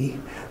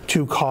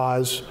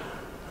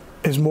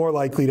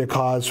likely to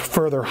cause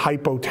further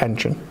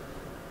hypotension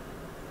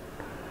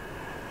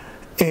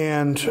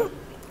and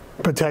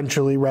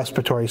potentially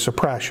respiratory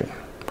suppression.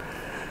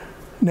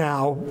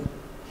 Now,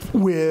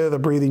 with a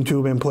breathing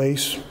tube in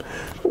place.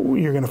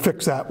 You're going to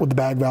fix that with the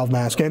bag valve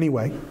mask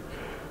anyway,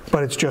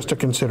 but it's just a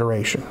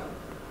consideration.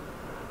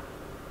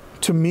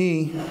 To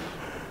me,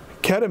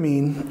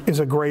 ketamine is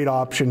a great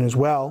option as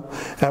well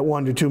at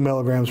 1 to 2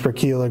 milligrams per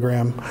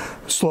kilogram,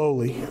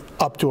 slowly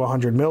up to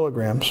 100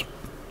 milligrams.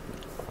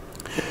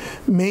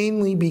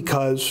 Mainly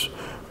because,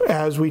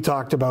 as we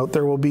talked about,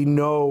 there will be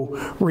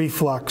no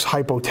reflux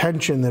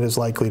hypotension that is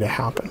likely to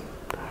happen.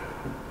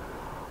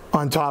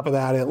 On top of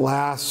that, it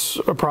lasts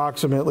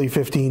approximately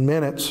 15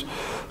 minutes,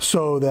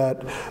 so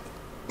that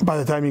by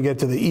the time you get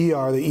to the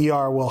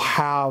ER will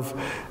have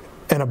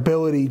an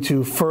ability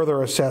to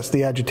further assess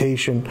the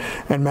agitation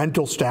and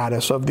mental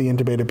status of the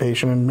intubated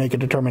patient and make a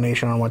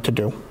determination on what to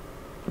do.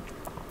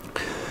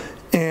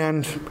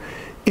 And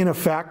in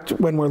effect,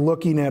 when we're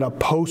looking at a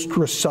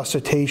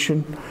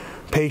post-resuscitation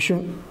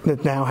patient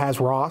that now has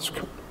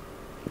ROSC,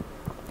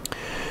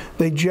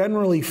 they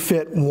generally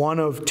fit one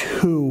of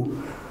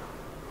two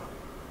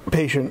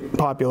patient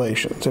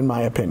populations, in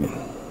my opinion.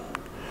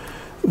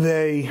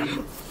 They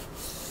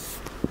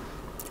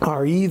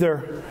are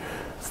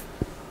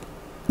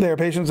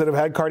patients that have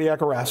had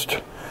cardiac arrest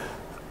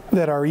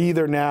that are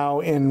either now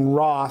in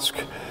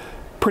ROSC,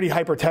 pretty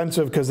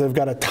hypertensive because they've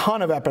got a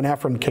ton of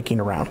epinephrine kicking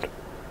around,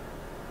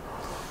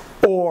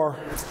 or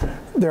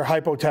they're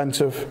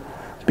hypotensive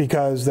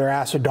because they're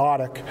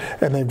acidotic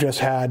and they've just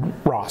had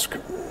ROSC.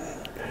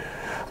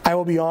 I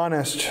will be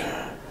honest,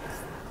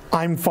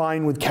 I'm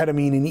fine with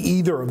ketamine in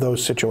either of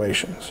those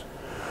situations.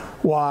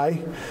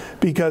 Why?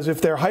 Because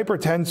if they're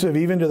hypertensive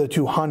even to the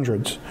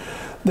 200s,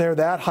 they're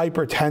that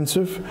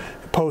hypertensive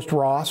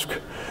post-ROSC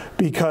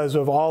because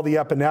of all the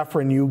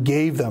epinephrine you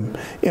gave them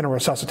in a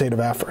resuscitative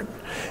effort.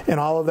 And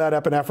all of that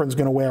epinephrine is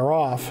going to wear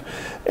off,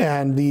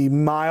 and the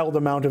mild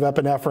amount of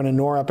epinephrine and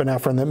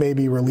norepinephrine that may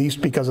be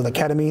released because of the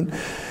ketamine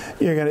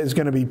is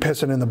going to be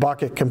pissing in the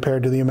bucket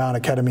compared to the amount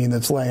of ketamine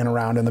that's laying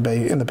around in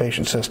the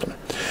patient's system.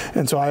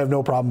 And so I have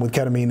no problem with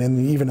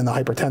ketamine even in the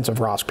hypertensive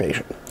ROSC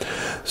patient.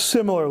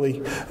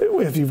 Similarly,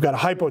 if you've got a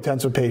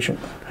hypotensive patient,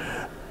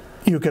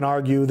 you can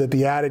argue that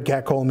the added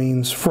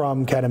catecholamines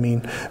from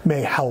ketamine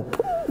may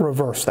help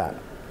reverse that.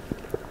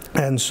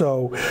 And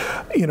so,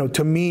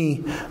 to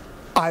me,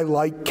 I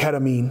like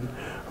ketamine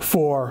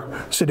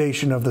for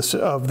sedation of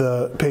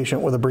the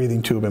patient with a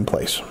breathing tube in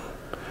place.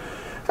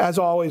 As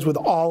always, with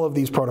all of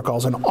these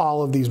protocols and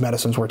all of these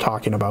medicines we're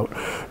talking about,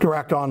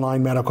 direct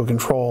online medical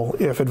control,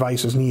 if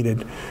advice is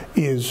needed,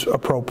 is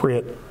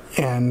appropriate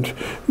and,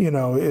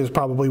 is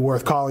probably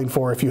worth calling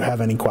for if you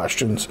have any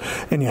questions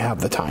and you have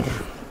the time.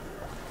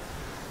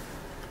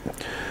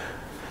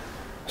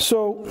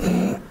 So,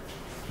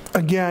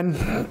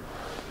 again,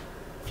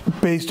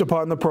 based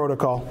upon the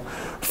protocol,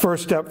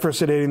 first step for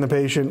sedating the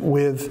patient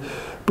with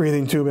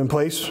breathing tube in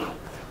place,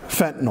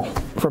 fentanyl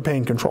for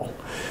pain control.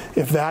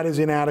 If that is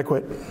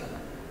inadequate,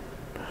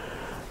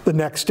 the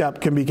next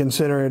step can be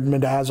considered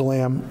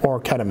midazolam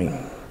or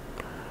ketamine.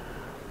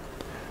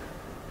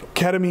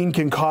 Ketamine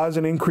can cause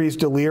an increased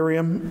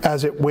delirium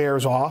as it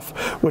wears off,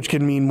 which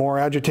can mean more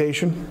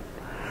agitation,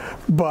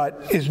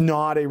 but is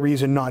not a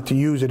reason not to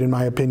use it, in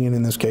my opinion,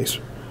 in this case.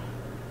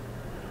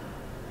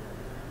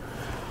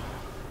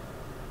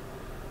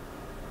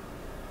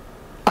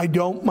 I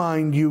don't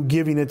mind you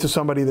giving it to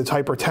somebody that's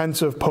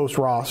hypertensive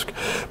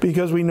post-ROSC,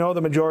 because we know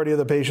the majority of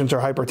the patients are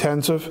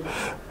hypertensive.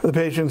 The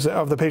patients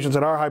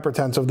that are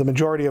hypertensive, the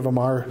majority of them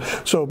are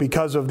so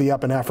because of the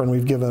epinephrine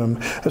we've given them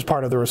as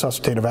part of the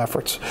resuscitative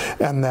efforts.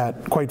 And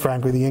that, quite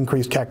frankly, the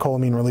increased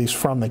catecholamine release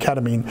from the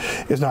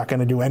ketamine is not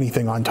going to do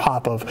anything on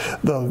top of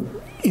the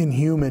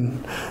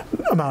inhuman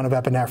amount of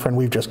epinephrine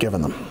we've just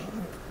given them.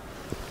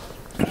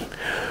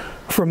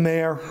 From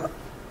there,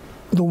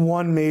 the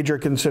one major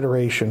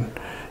consideration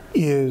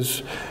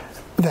is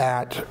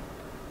that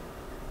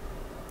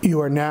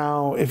you are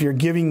now, if you're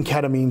giving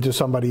ketamine to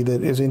somebody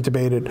that is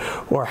intubated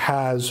or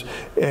has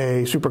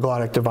a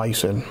supraglottic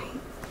device in,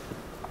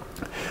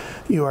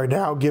 you are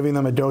now giving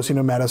them a dosing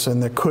of medicine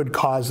that could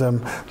cause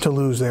them to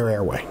lose their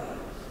airway.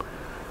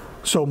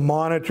 So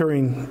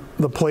monitoring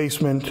the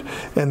placement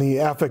and the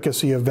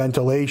efficacy of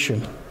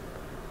ventilation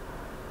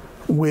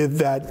with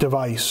that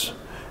device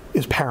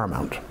is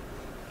paramount.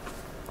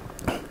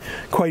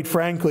 Quite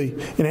frankly,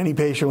 in any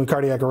patient with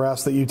cardiac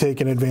arrest that you take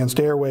an advanced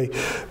airway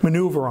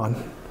maneuver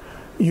on,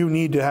 you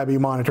need to be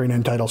monitoring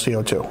end-tidal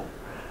CO2.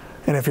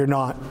 And if you're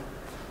not,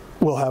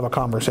 we'll have a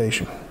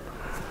conversation.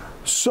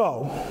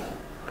 So,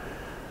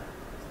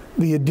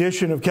 the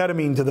addition of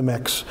ketamine to the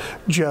mix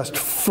just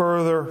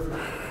further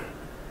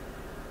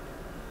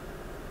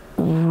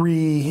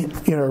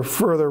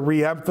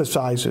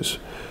re-emphasizes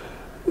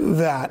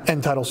that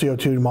end-tidal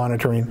CO2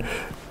 monitoring,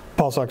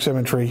 pulse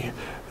oximetry,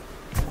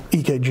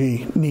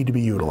 EKG need to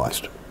be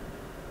utilized.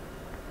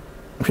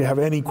 If you have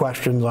any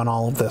questions on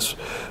all of this,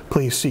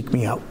 please seek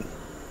me out.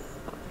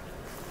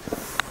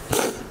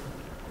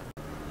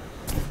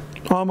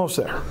 Almost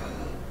there.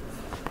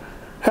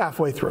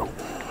 Halfway through.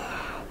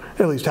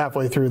 At least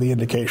halfway through the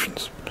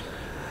indications.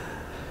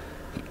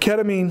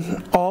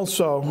 Ketamine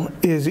also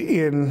is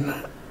in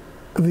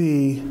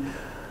the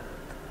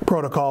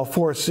protocol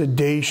for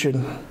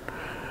sedation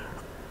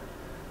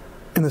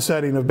in the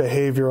setting of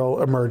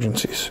behavioral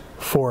emergencies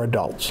for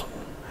adults.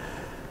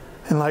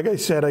 And like I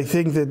said, I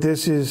think that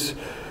this is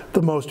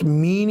the most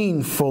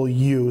meaningful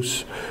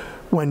use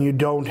when you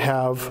don't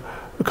have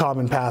a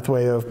common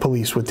pathway of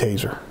police with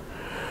taser,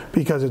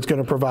 because it's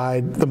going to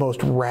provide the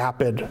most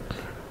rapid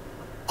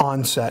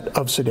onset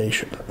of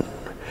sedation.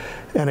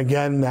 And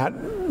again,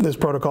 this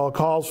protocol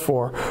calls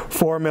for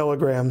 4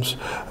 milligrams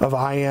of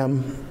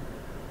IM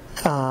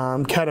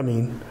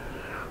ketamine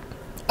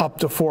up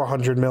to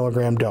 400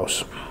 milligram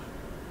dose.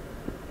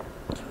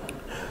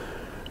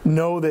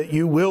 Know that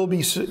you will be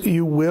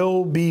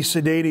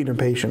sedating a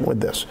patient with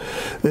this.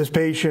 This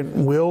patient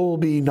will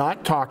be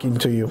not talking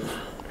to you,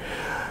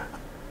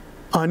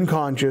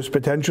 unconscious,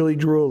 potentially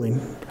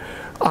drooling,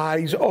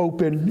 eyes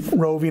open,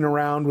 roving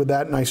around with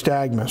that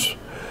nystagmus,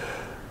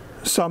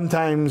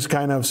 sometimes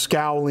kind of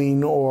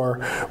scowling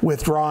or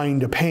withdrawing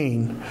to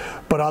pain,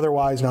 but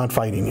otherwise not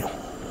fighting you.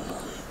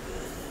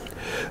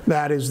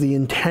 That is the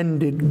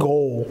intended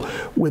goal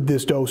with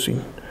this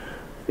dosing,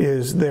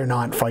 is they're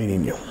not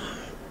fighting you.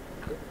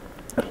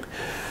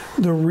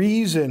 The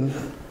reason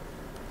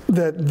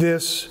that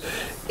this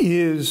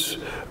is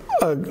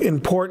an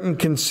important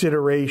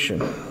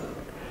consideration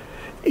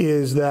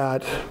is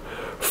that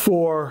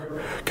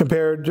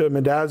compared to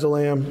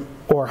midazolam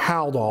or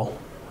Haldol,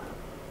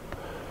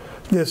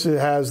 this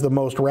has the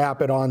most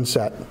rapid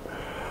onset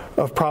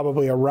of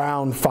probably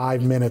around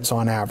 5 minutes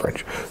on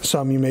average.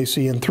 Some you may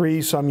see in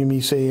 3, some you may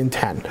see in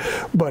 10,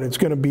 but it's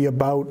going to be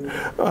about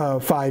a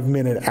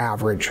 5-minute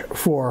average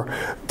for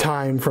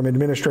time from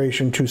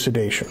administration to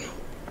sedation.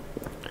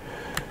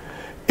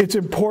 It's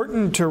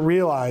important to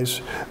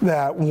realize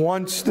that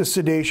once the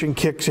sedation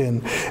kicks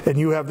in and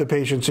you have the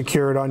patient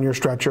secured on your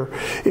stretcher,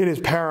 it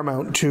is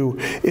paramount to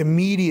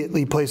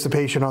immediately place the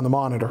patient on the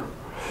monitor.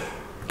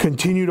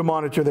 Continue to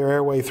monitor their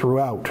airway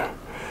throughout,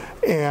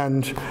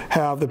 and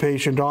have the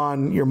patient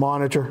on your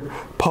monitor,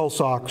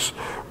 pulse ox,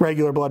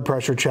 regular blood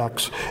pressure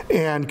checks,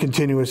 and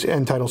continuous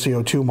end-tidal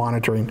CO2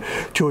 monitoring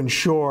to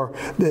ensure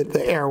that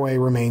the airway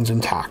remains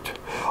intact.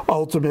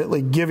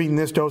 Ultimately, giving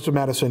this dose of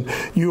medicine,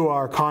 you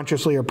are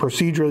consciously or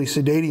procedurally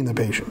sedating the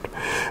patient.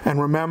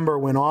 And remember,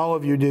 when all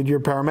of you did your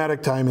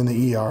paramedic time in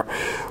the ER,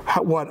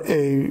 what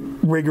a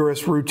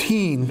rigorous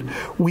routine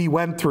we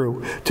went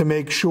through to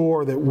make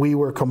sure that we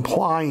were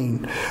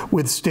complying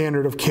with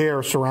standard of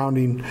care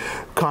surrounding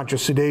conscious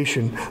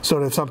sedation, so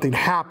that if something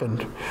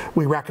happened,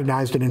 we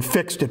recognized it and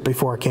fixed it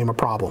before it became a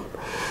problem.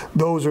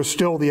 Those are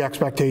still the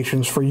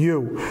expectations for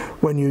you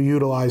when you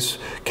utilize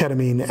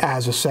ketamine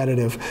as a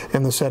sedative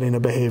in the setting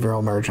of behavioral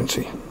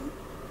emergency.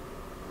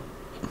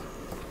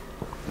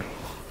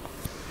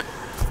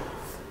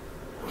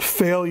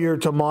 Failure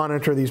to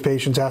monitor these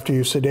patients after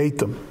you sedate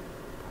them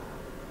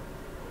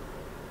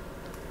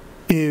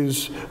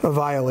is a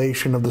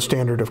violation of the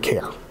standard of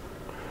care.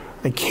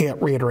 I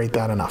can't reiterate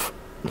that enough.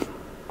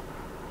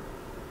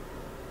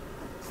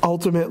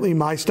 Ultimately,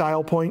 my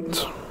style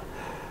points,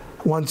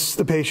 once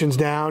the patient's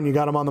down, you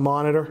got them on the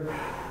monitor,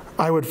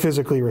 I would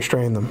physically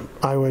restrain them.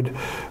 I would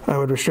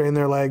restrain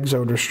their legs, I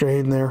would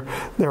restrain their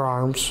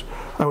arms.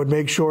 I would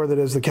make sure that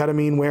as the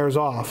ketamine wears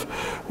off,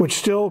 which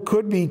still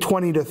could be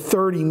 20 to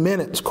 30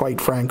 minutes,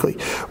 quite frankly,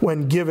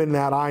 when given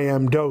that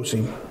IM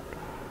dosing.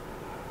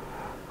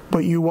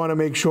 But you want to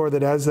make sure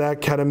that as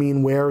that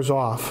ketamine wears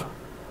off,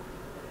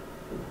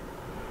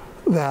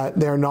 that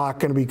they're not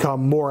going to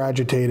become more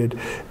agitated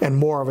and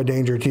more of a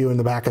danger to you in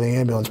the back of the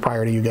ambulance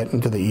prior to you getting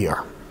to the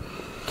ER.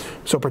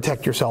 So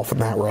protect yourself in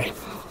that way.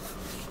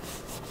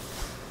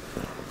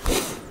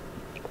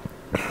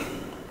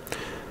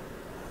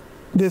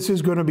 This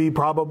is going to be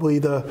probably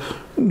the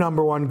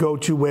 #1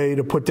 go-to way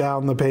to put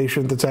down the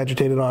patient that's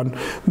agitated on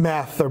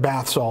meth or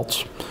bath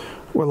salts.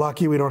 We're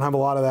lucky we don't have a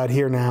lot of that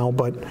here now,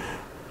 but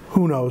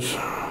who knows?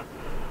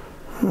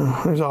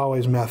 There's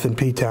always meth in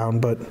P-Town,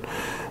 but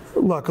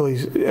luckily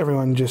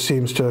everyone just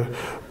seems to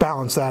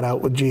balance that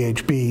out with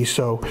GHB,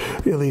 so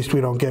at least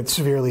we don't get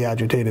severely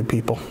agitated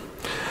people.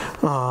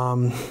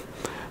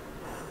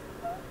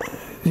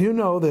 You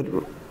know that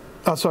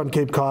us on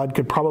Cape Cod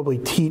could probably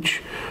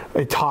teach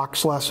a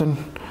tox lesson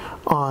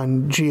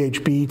on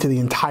GHB to the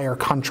entire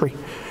country,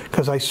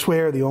 because I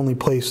swear the only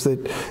place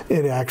that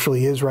it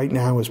actually is right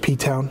now is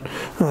P-Town.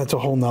 That's a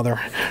whole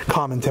nother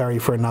commentary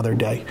for another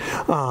day.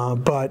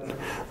 But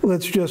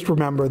let's just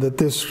remember that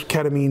this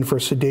ketamine for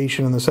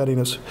sedation in the setting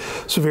of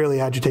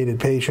severely agitated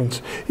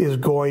patients is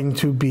going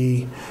to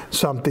be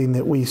something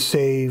that we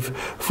save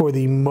for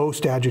the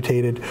most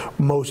agitated,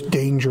 most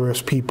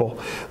dangerous people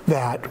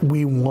that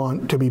we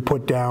want to be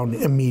put down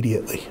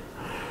immediately.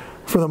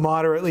 For the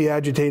moderately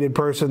agitated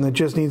person that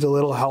just needs a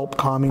little help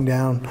calming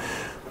down,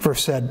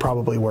 Versed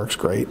probably works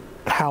great.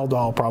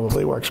 Haldol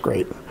probably works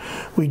great.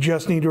 We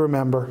just need to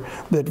remember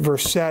that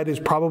Versed is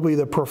probably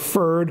the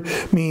preferred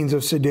means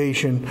of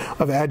sedation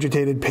of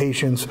agitated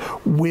patients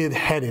with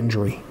head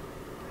injury.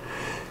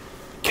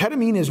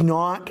 Ketamine is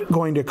not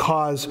going to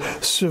cause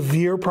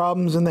severe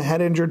problems in the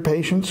head injured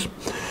patients,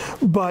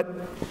 but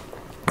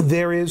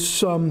there is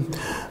some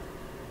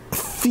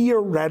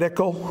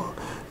theoretical,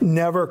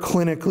 never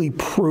clinically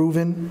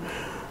proven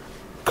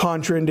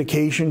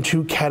contraindication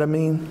to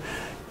ketamine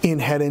in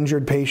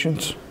head-injured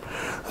patients.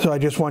 So I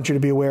just want you to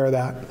be aware of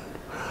that.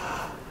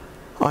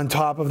 On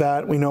top of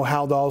that, we know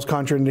Haldol is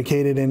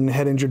contraindicated in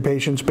head-injured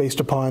patients based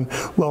upon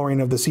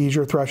lowering of the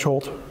seizure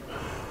threshold.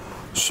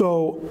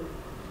 So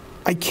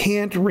I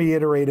can't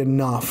reiterate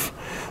enough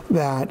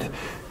that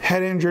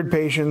head-injured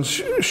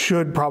patients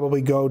should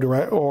probably go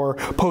direct, or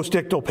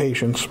postictal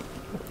patients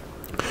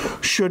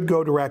should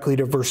go directly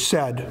to Versed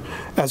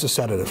as a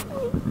sedative.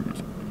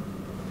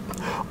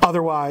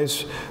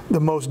 Otherwise, the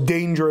most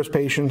dangerous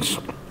patients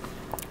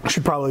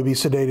should probably be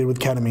sedated with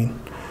ketamine.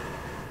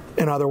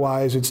 And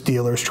otherwise, it's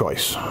dealer's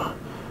choice.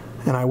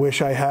 And I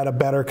wish I had a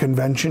better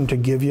convention to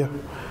give you,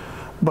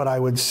 but I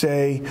would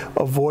say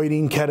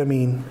avoiding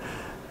ketamine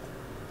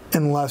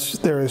unless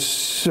there is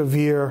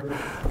severe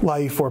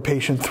life or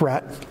patient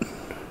threat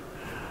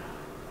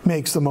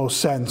makes the most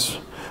sense,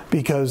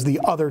 because the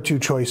other two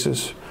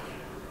choices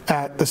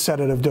at the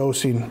sedative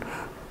dosing,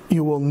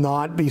 you will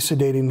not be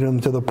sedating them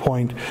to the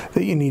point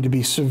that you need to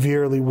be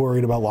severely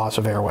worried about loss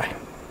of airway.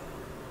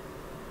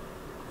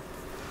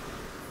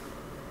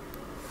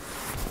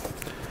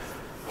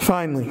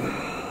 Finally,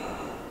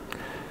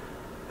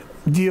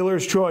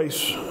 dealer's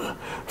choice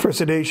for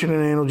sedation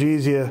and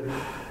analgesia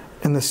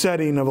in the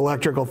setting of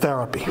electrical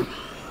therapy.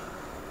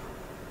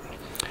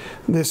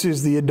 This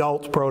is the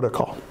adult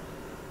protocol.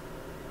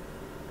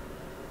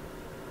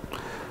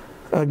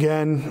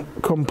 Again,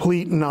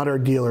 complete and utter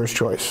dealer's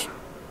choice.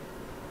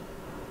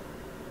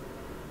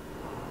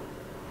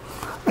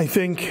 I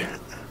think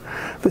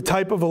the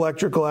type of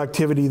electrical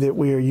activity that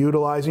we are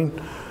utilizing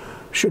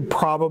should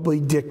probably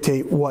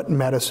dictate what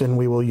medicine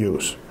we will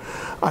use.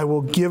 I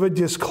will give a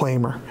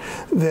disclaimer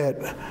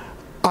that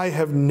I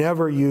have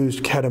never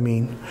used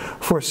ketamine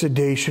for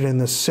sedation in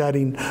the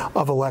setting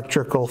of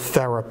electrical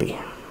therapy.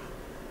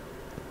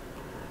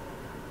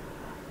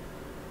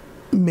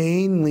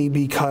 Mainly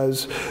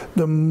because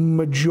the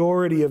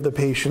majority of the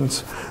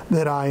patients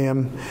that I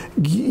am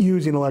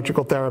using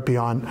electrical therapy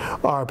on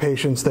are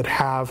patients that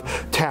have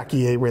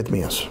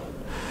tachyarrhythmias.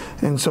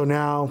 And so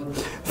now,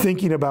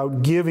 thinking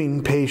about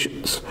giving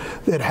patients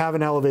that have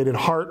an elevated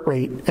heart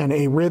rate and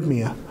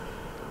arrhythmia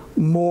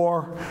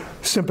more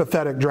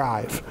sympathetic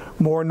drive,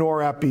 more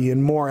norepi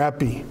and more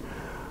epi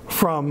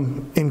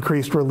from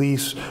increased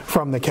release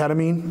from the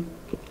ketamine,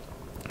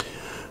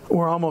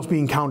 we're almost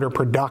being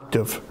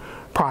counterproductive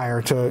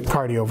prior to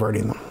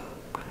cardioverting them.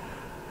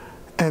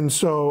 And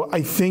so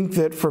I think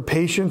that for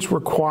patients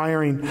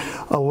requiring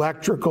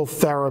electrical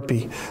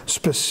therapy,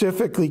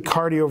 specifically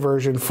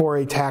cardioversion for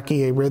a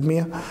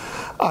tachyarrhythmia,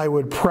 I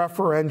would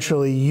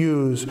preferentially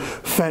use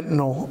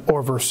fentanyl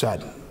or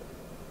Versed.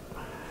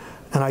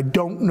 And I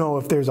don't know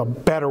if there's a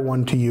better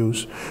one to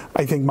use.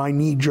 I think my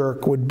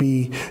knee-jerk would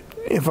be,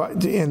 if I,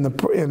 in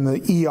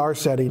the ER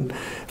setting,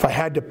 if I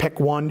had to pick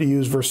one to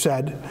use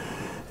Versed.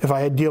 If I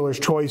had dealer's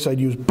choice, I'd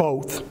use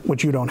both,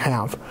 which you don't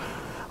have.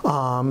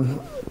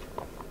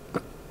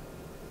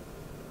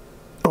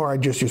 Or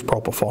I'd just use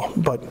propofol,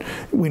 but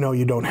we know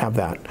you don't have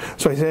that.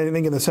 So I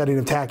think in the setting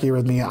of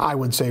tachyarrhythmia, I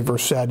would say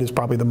Versed is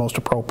probably the most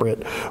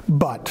appropriate,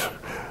 but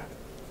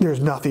there's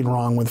nothing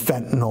wrong with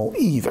fentanyl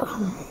either.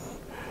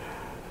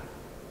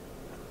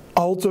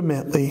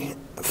 Ultimately,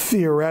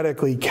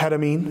 theoretically,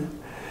 ketamine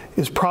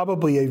is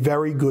probably a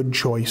very good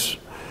choice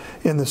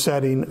in the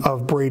setting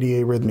of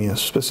bradyarrhythmias,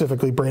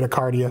 specifically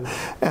bradycardia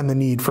and the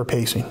need for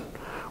pacing.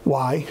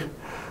 Why?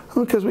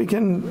 Well, because we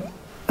can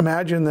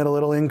imagine that a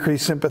little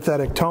increased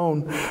sympathetic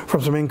tone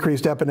from some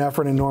increased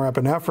epinephrine and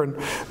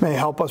norepinephrine may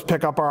help us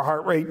pick up our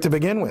heart rate to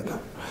begin with.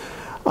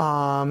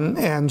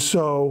 And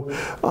so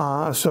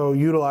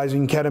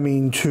utilizing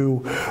ketamine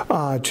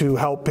to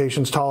help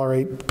patients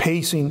tolerate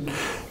pacing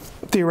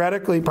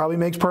theoretically probably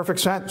makes perfect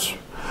sense.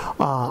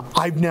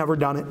 I've never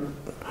done it.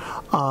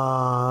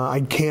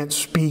 I can't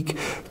speak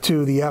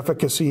to the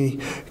efficacy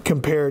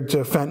compared to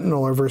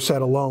fentanyl or Versed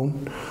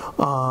alone.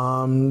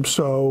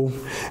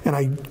 And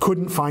I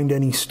couldn't find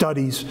any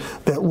studies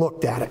that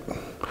looked at it.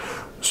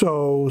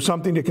 So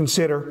something to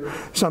consider,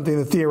 something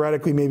that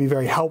theoretically may be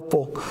very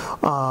helpful.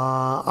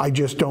 I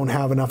just don't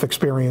have enough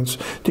experience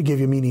to give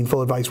you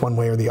meaningful advice one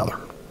way or the other.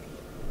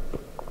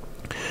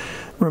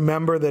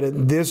 Remember that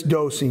at this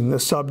dosing, the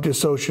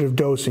subdissociative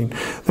dosing,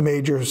 the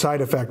major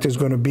side effect is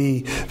going to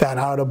be that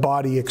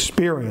out-of-body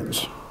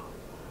experience.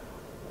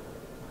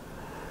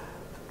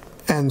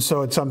 And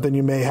so it's something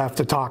you may have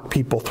to talk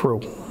people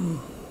through.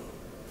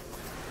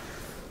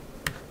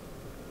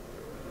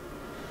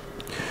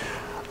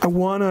 I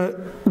want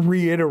to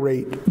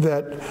reiterate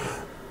that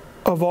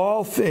of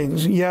all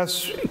things,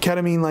 yes,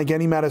 ketamine, like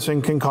any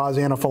medicine, can cause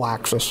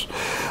anaphylaxis.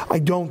 I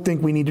don't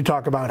think we need to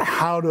talk about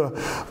how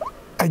to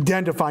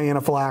identify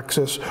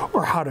anaphylaxis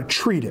or how to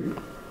treat it.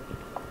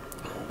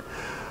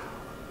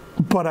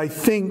 But I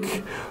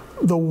think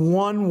the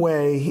one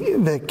way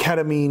that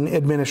ketamine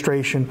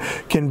administration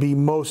can be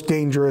most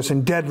dangerous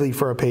and deadly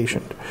for a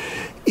patient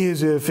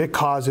is if it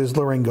causes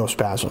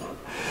laryngospasm.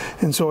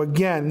 And so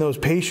again, those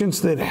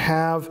patients that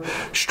have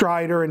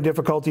stridor and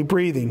difficulty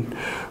breathing,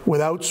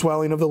 without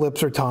swelling of the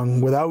lips or tongue,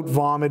 without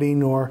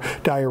vomiting or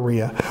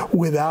diarrhea,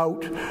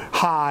 without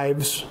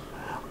hives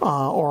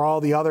or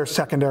all the other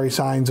secondary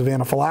signs of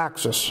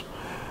anaphylaxis,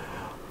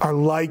 are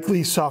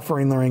likely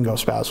suffering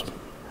laryngospasm.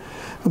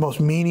 The most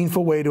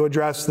meaningful way to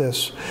address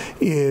this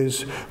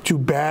is to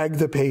bag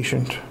the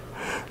patient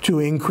to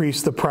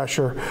increase the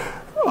pressure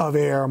of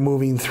air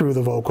moving through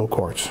the vocal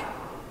cords.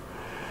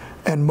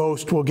 And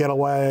most will get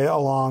away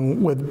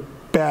along with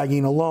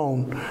bagging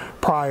alone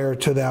prior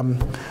to them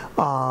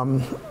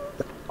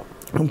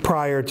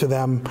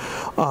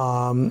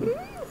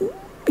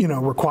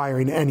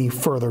requiring any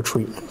further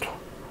treatment.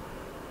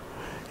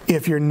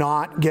 If you're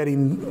not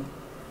getting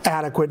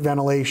adequate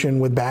ventilation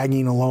with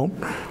bagging alone,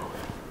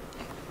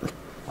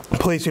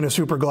 placing a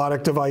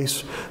supraglottic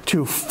device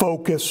to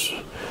focus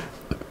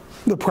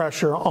the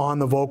pressure on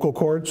the vocal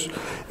cords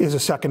is a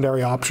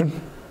secondary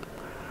option.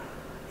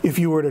 If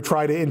you were to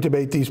try to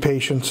intubate these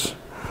patients,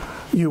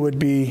 you would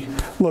be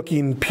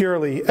looking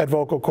purely at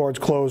vocal cords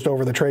closed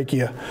over the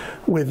trachea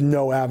with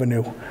no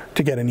avenue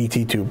to get an ET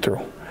tube through.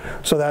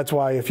 So that's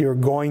why if you're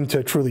going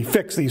to truly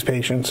fix these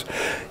patients,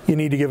 you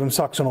need to give them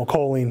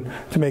succinylcholine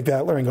to make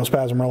that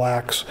laryngospasm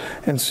relax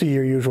and see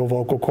your usual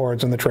vocal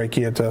cords in the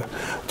trachea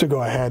to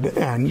go ahead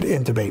and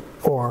intubate,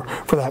 or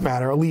for that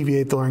matter,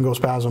 alleviate the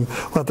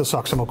laryngospasm, let the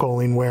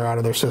succinylcholine wear out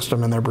of their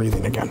system and they're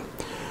breathing again.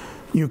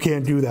 You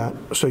can't do that,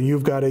 so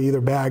you've got to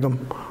either bag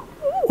them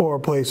or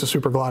place a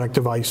supraglottic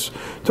device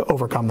to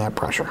overcome that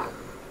pressure.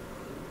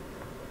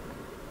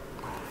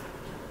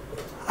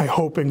 I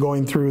hope in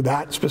going through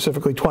that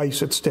specifically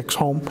twice it sticks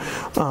home,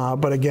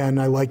 but again,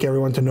 I like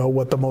everyone to know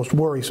what the most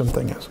worrisome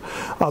thing is.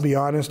 I'll be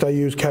honest, I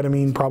use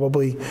ketamine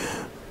probably,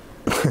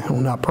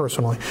 well, not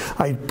personally,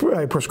 I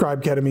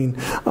prescribe ketamine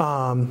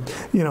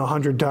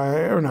 100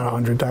 times, or not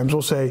 100 times,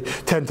 we'll say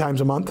 10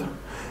 times a month.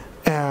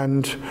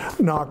 And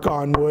knock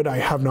on wood, I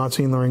have not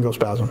seen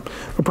laryngospasm.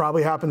 It'll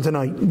probably happen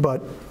tonight,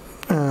 but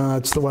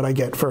that's what I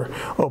get for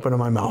opening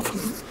my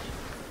mouth.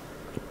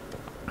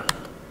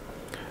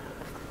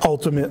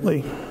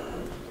 Ultimately,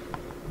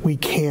 we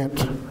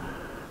can't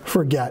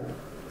forget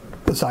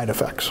the side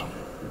effects.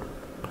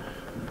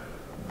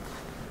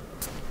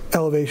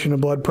 Elevation of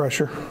blood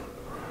pressure,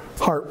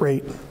 heart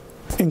rate,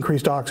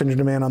 increased oxygen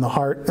demand on the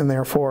heart, and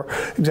therefore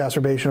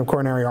exacerbation of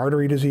coronary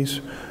artery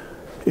disease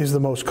is the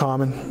most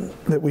common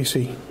that we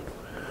see,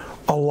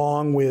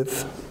 along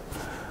with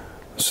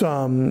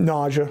some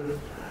nausea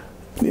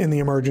in the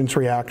emergence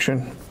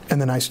reaction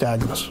and the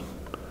nystagmus.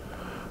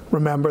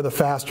 Remember, the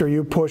faster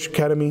you push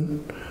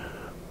ketamine,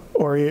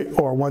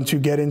 or once you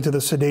get into the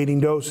sedating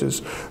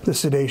doses, the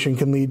sedation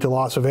can lead to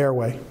loss of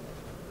airway.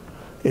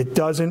 It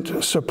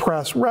doesn't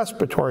suppress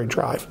respiratory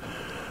drive,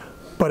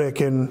 but it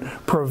can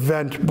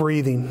prevent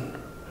breathing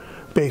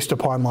based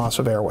upon loss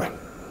of airway.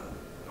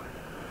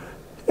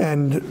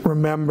 And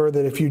remember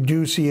that if you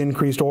do see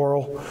increased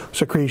oral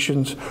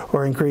secretions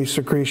or increased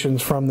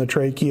secretions from the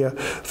trachea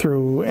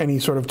through any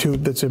sort of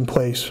tube that's in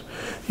place,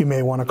 you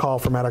may want to call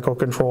for medical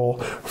control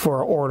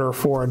for an order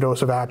for a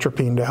dose of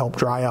atropine to help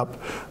dry up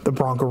the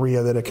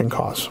bronchorrhea that it can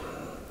cause.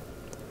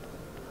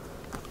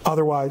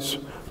 Otherwise,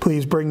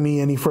 please bring me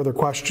any further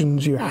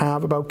questions you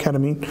have about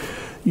ketamine.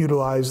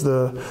 Utilize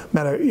the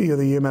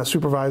EMS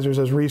supervisors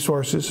as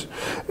resources,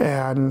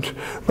 and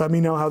let me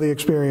know how the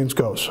experience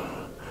goes.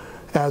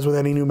 As with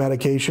any new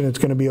medication, it's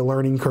going to be a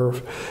learning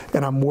curve,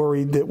 and I'm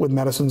worried that with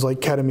medicines like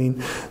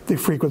ketamine, the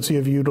frequency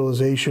of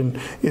utilization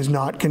is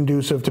not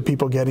conducive to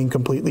people getting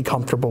completely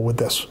comfortable with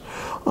this.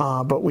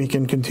 But we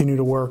can continue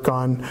to work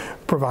on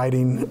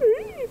providing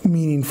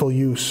meaningful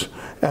use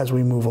as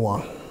we move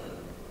along.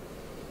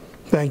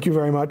 Thank you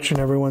very much, and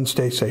everyone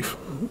stay safe.